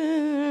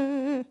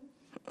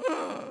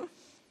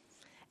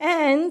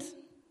 and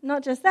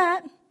not just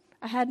that,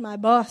 I had my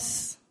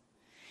boss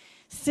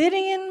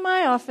sitting in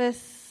my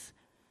office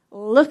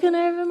looking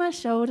over my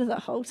shoulder the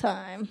whole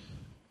time.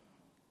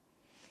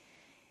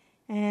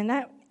 And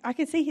that I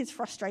could see his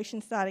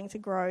frustration starting to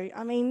grow.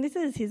 I mean, this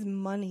is his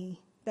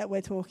money that we're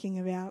talking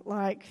about.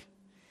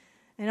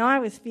 And I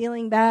was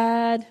feeling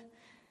bad.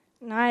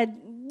 And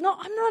I'm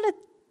not a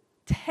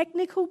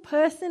technical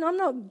person. I'm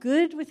not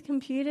good with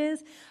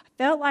computers. I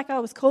felt like I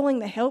was calling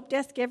the help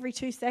desk every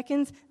 2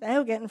 seconds. They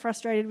were getting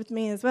frustrated with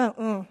me as well.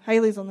 Oh,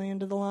 Hayley's on the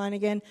end of the line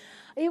again.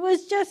 It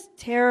was just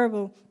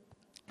terrible.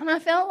 And I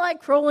felt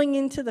like crawling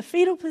into the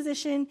fetal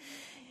position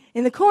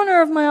in the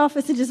corner of my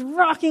office and just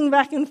rocking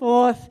back and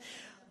forth,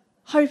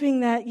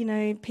 hoping that,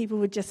 people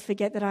would just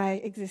forget that I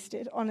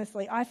existed.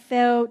 Honestly, I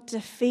felt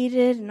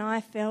defeated and I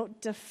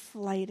felt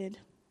deflated.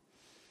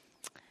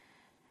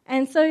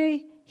 And so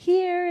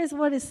here is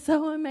what is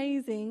so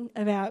amazing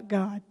about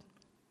God.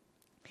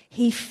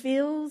 He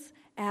fills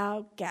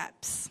our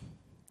gaps.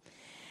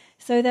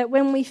 So that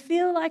when we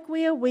feel like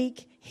we are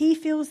weak, He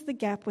fills the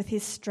gap with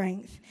His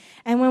strength.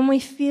 And when we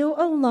feel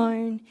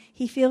alone,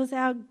 He fills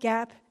our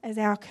gap as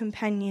our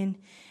companion.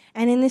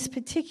 And in this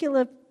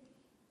particular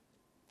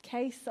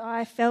case,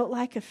 I felt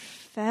like a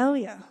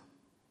failure.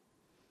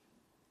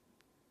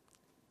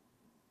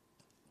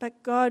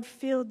 But God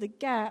filled the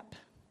gap,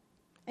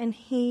 and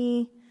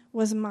He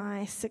was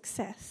my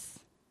success.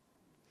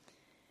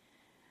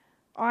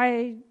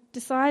 I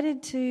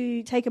decided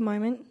to take a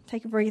moment,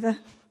 take a breather.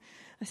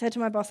 I said to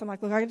my boss, I'm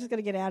like, look, I just got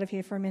to get out of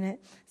here for a minute.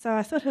 So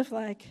I sort of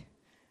I'm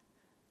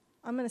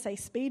going to say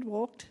speed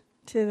walked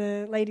to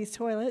the ladies'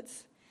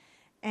 toilets,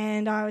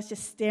 and I was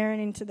just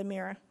staring into the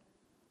mirror.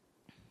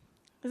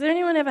 Has there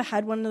anyone ever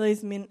had one of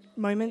those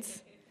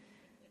moments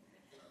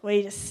where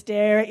you just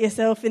stare at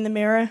yourself in the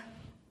mirror?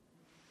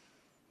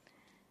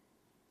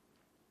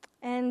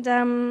 And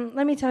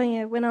let me tell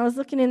you, when I was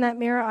looking in that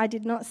mirror, I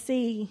did not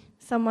see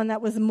someone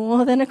that was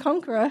more than a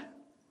conqueror.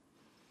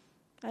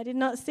 I did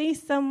not see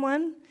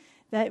someone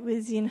that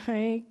was,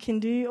 can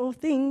do all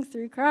things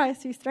through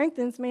Christ who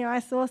strengthens me. I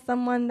saw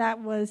someone that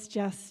was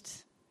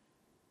just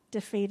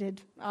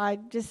defeated. I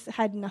just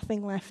had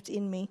nothing left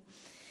in me.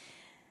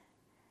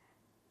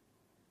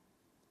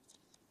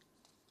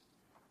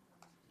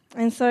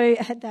 And so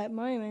at that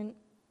moment,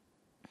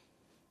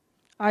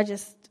 I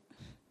just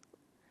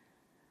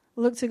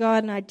looked to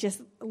God, and I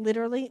just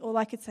literally, all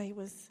I could say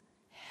was,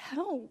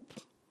 help.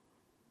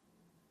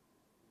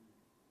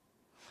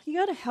 You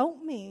got to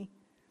help me.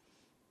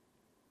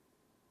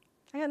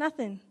 I got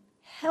nothing.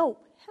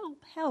 Help,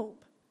 help,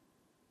 help.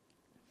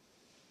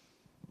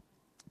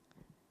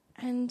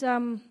 And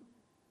I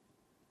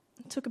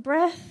took a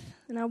breath,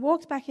 and I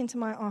walked back into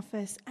my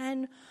office.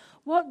 And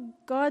what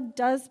God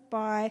does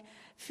by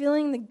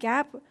filling the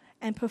gap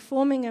and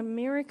performing a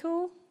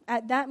miracle,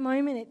 at that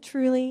moment, it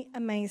truly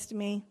amazed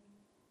me.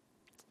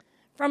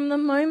 From the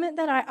moment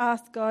that I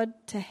asked God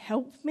to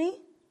help me,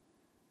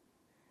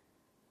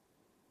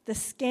 the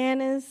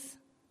scanners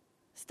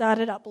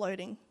started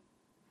uploading.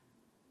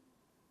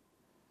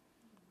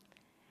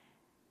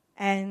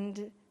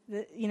 And,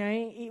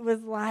 it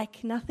was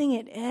like nothing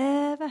had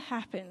ever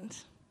happened.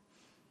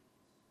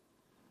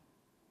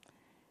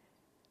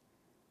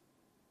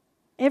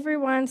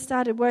 Everyone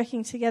started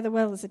working together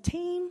well as a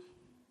team.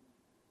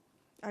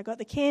 I got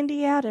the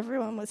candy out.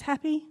 Everyone was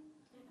happy.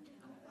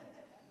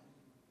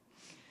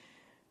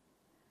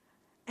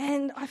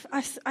 And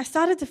I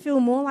started to feel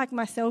more like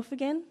myself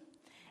again.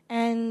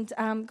 And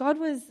God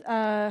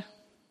was...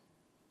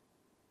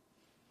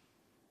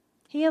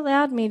 He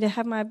allowed me to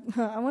have my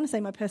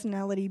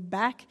personality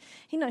back.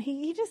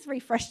 He just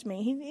refreshed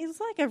me. He was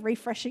like a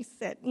refreshing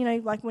set.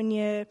 Like when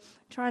you're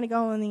trying to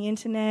go on the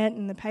internet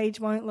and the page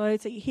won't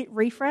load, so you hit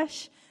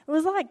refresh. It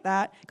was like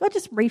that. God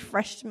just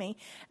refreshed me.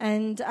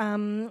 And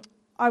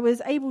I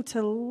was able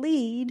to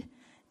lead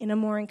in a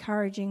more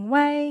encouraging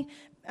way,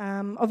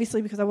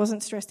 obviously because I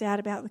wasn't stressed out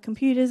about the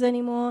computers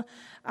anymore.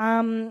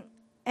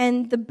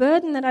 And the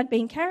burden that I'd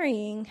been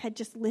carrying had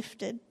just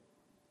lifted.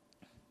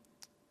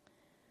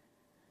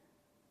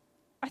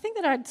 I think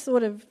that I'd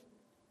sort of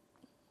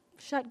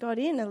shut God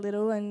in a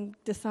little and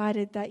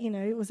decided that,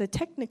 it was a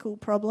technical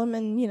problem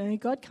and,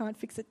 God can't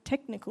fix a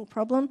technical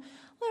problem.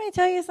 Let me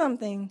tell you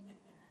something.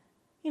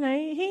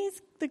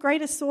 He's the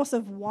greatest source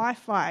of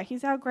Wi-Fi.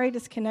 He's our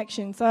greatest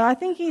connection. So I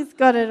think he's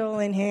got it all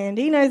in hand.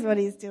 He knows what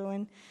he's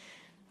doing.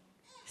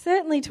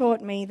 Certainly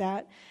taught me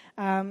that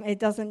it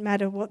doesn't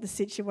matter what the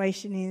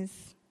situation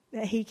is,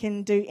 that he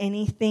can do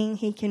anything,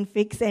 he can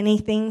fix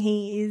anything,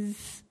 he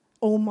is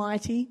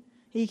almighty,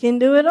 he can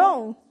do it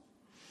all.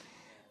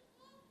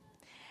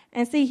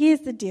 And see,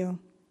 here's the deal.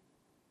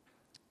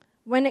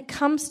 When it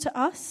comes to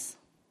us,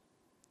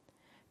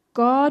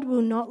 God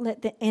will not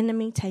let the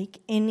enemy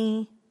take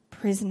any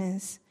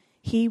prisoners.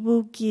 He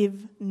will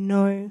give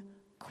no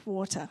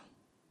quarter.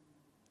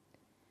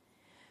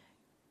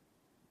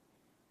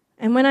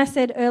 And when I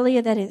said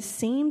earlier that it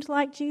seemed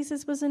like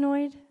Jesus was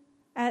annoyed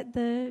at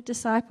the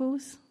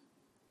disciples,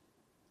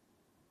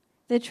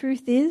 the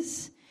truth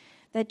is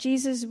that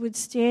Jesus would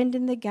stand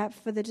in the gap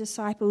for the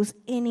disciples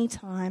any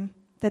time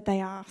that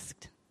they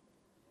asked.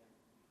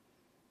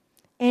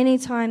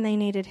 Anytime they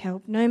needed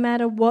help, no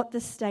matter what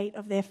the state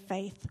of their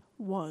faith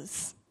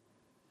was,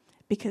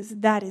 because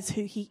that is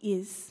who he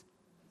is.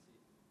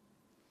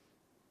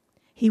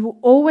 He will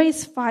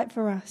always fight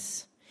for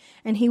us,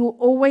 and he will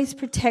always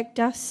protect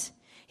us.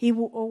 He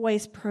will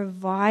always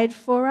provide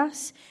for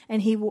us,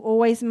 and he will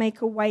always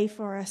make a way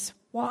for us.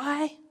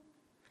 Why?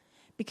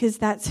 Because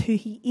that's who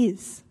he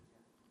is.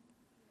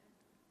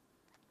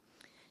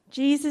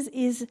 Jesus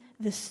is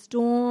the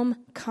storm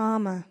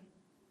calmer.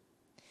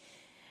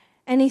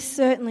 And he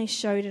certainly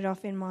showed it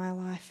off in my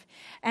life.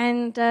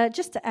 And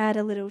just to add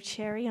a little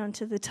cherry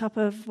onto the top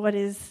of what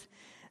is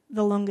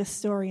the longest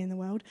story in the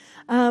world,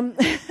 I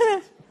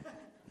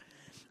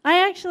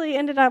actually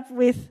ended up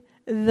with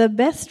the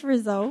best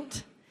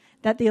result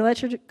that the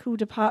electrical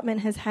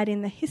department has had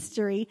in the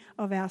history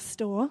of our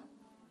store.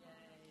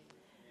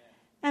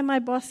 And my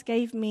boss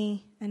gave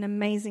me an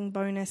amazing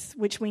bonus,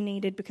 which we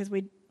needed because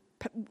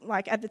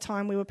at the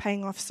time we were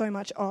paying off so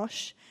much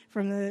OSH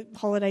from the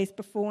holidays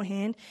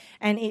beforehand.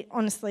 And it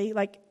honestly,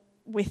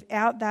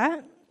 without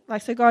that,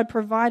 so God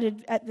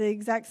provided at the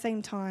exact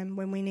same time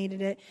when we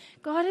needed it.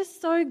 God is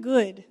so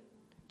good,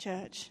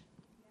 church.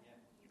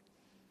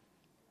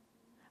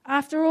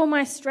 After all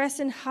my stress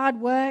and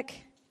hard work,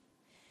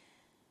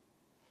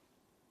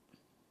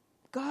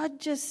 God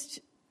just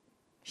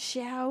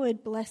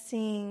showered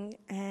blessing,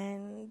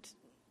 and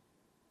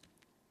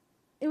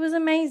it was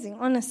amazing,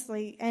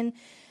 honestly. And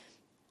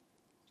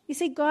you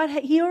see,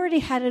 he already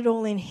had it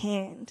all in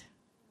hand.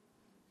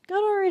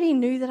 God already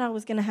knew that I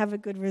was going to have a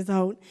good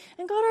result,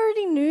 and God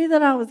already knew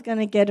that I was going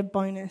to get a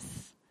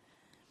bonus.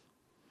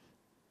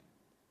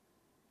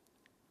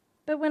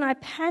 But when I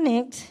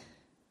panicked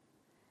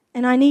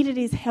and I needed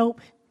his help,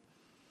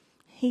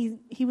 he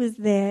was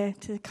there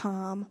to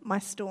calm my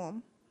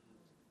storm.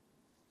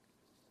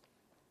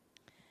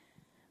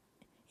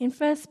 In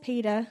 1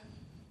 Peter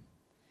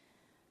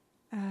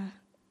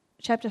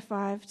chapter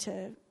 5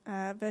 to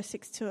verse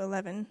 6 to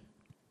 11,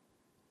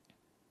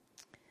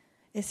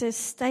 it says,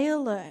 "Stay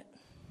alert.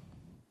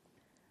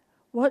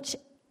 Watch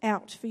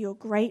out for your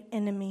great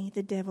enemy,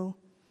 the devil.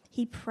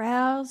 He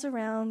prowls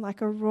around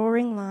like a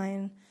roaring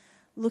lion,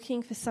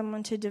 looking for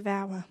someone to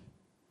devour.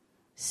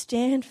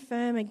 Stand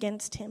firm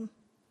against him.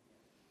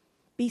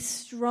 Be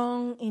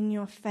strong in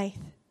your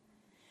faith.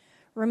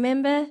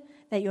 Remember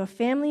that your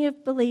family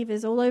of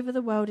believers all over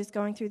the world is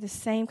going through the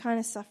same kind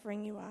of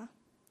suffering you are.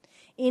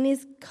 In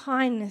his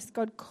kindness,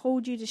 God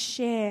called you to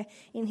share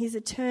in his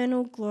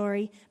eternal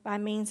glory by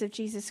means of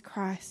Jesus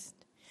Christ.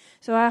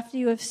 So after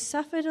you have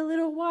suffered a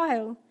little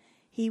while,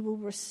 he will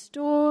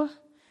restore,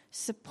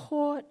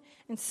 support,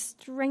 and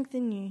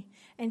strengthen you,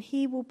 and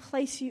he will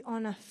place you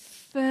on a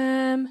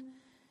firm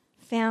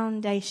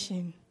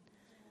foundation.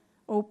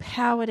 All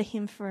power to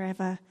him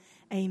forever.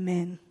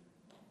 Amen."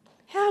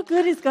 How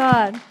good is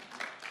God?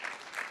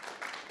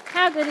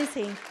 How good is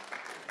he?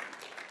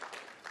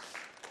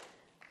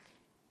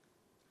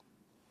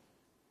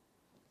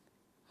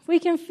 We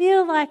can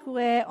feel like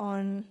we're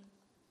on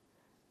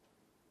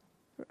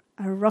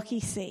a rocky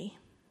sea,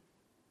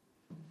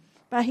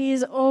 but he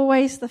is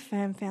always the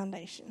firm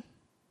foundation.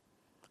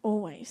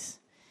 Always.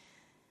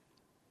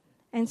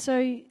 And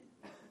so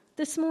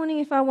this morning,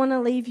 if I want to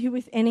leave you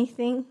with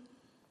anything,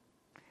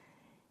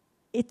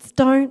 it's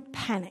don't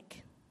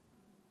panic.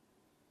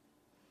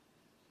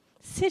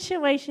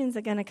 Situations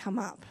are going to come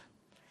up.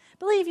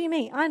 Believe you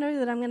me, I know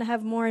that I'm going to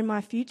have more in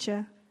my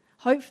future.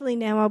 Hopefully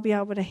now I'll be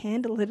able to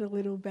handle it a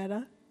little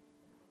better.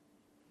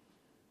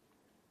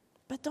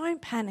 But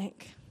don't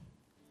panic.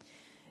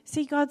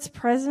 See, God's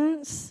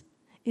presence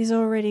is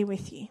already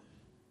with you.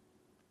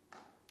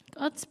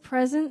 God's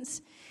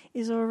presence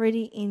is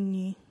already in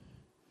you.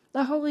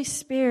 The Holy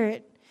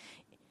Spirit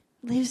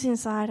lives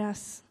inside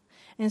us.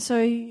 And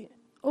so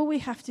all we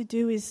have to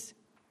do is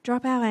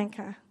drop our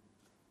anchor,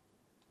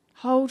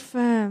 hold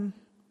firm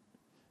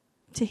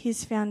to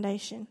his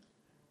foundation.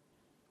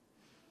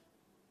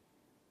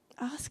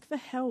 ask for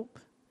help.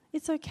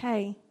 It's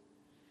okay.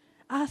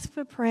 Ask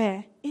for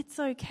prayer. It's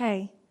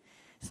okay.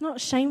 It's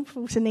not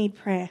shameful to need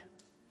prayer.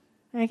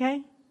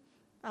 Okay?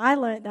 I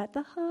learnt that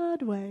the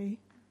hard way.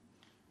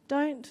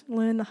 Don't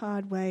learn the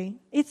hard way.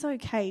 It's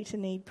okay to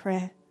need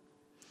prayer.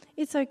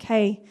 It's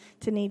okay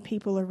to need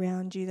people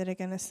around you that are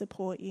going to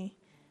support you.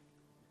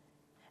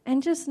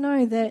 And just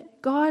know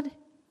that God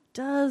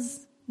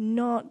does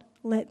not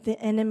let the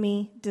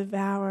enemy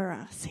devour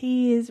us.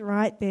 He is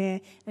right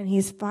there and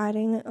he's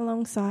fighting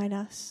alongside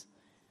us.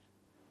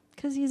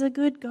 Because he's a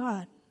good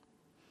God.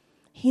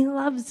 He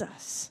loves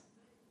us.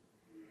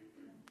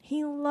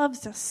 He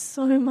loves us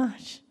so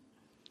much.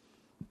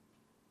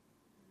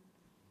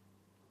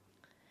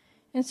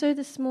 And so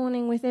this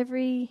morning, with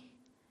every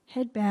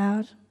head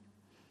bowed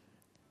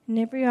and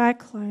every eye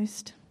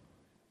closed,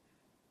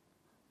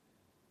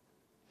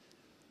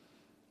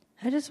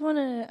 I just want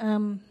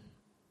to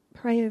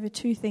pray over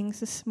two things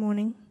this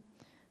morning.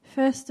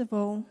 First of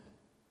all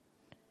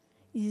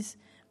is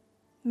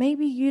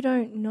maybe you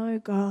don't know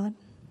God.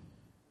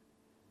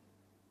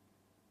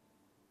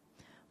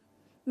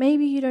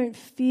 Maybe you don't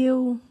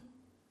feel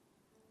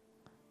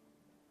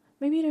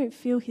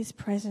his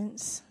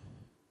presence.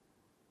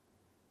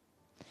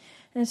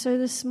 And so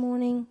this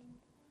morning,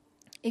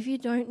 if you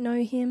don't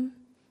know him,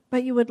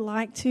 but you would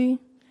like to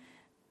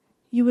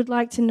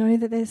know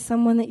that there's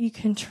someone that you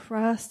can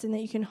trust and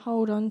that you can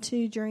hold on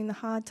to during the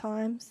hard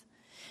times,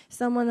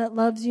 someone that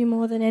loves you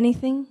more than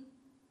anything.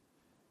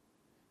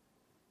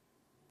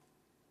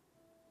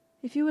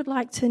 If you would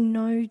like to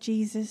know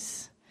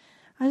Jesus,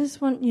 I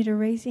just want you to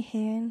raise your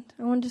hand.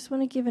 Just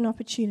want to give an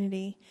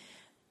opportunity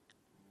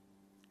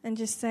and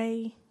just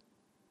say,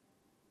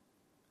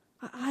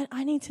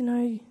 I need to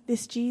know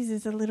this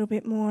Jesus a little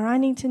bit more. I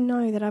need to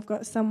know that I've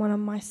got someone on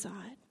my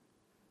side.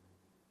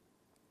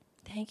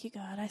 Thank you,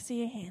 God. I see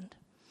your hand.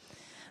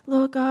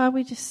 Lord God,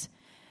 we just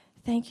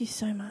thank you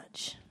so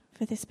much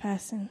for this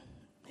person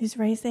who's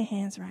raised their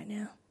hands right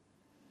now.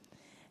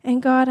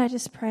 And God, I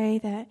just pray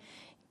that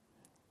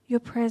your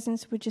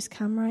presence would just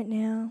come right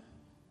now.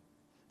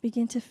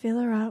 Begin to fill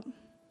her up.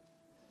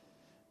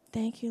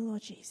 Thank you,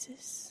 Lord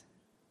Jesus.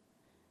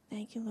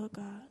 Thank you, Lord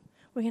God.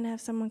 We're going to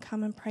have someone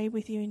come and pray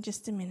with you in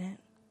just a minute.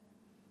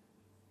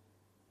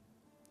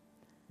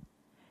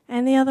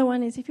 And the other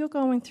one is if you're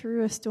going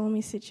through a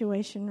stormy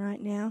situation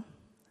right now,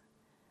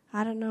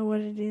 I don't know what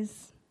it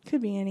is.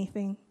 Could be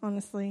anything,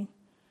 honestly.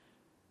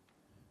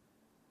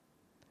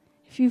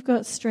 If you've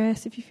got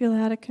stress, if you feel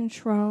out of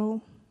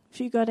control, if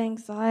you've got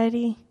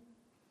anxiety,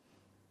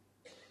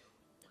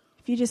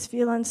 if you just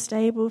feel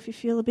unstable, if you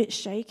feel a bit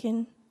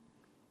shaken,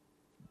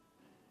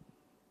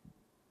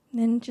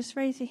 then just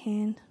raise your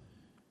hand.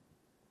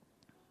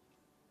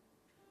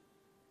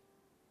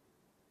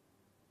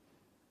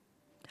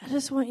 I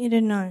just want you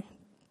to know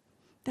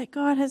that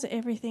God has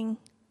everything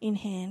in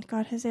hand.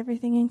 God has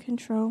everything in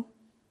control.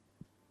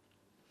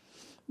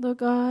 Lord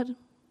God,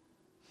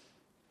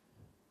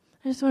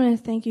 I just want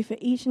to thank you for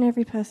each and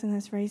every person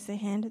that's raised their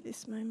hand at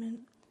this moment.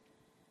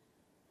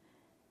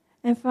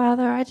 And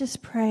Father, I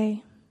just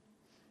pray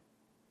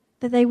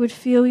that they would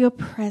feel your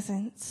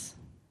presence.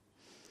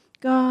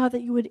 God,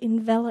 that you would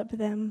envelop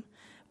them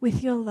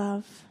with your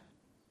love.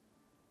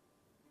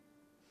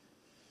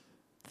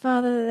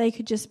 Father, that they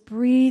could just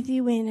breathe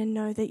you in and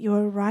know that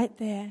you're right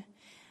there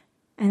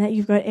and that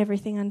you've got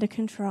everything under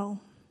control.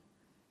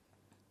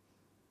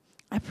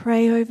 I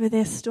pray over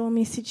their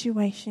stormy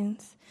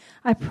situations.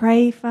 I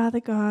pray, Father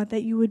God,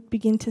 that you would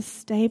begin to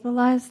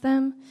stabilize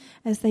them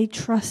as they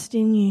trust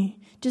in you.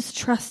 Just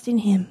trust in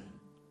him.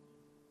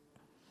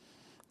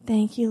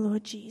 Thank you,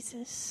 Lord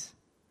Jesus.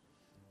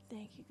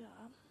 Thank you,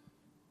 God.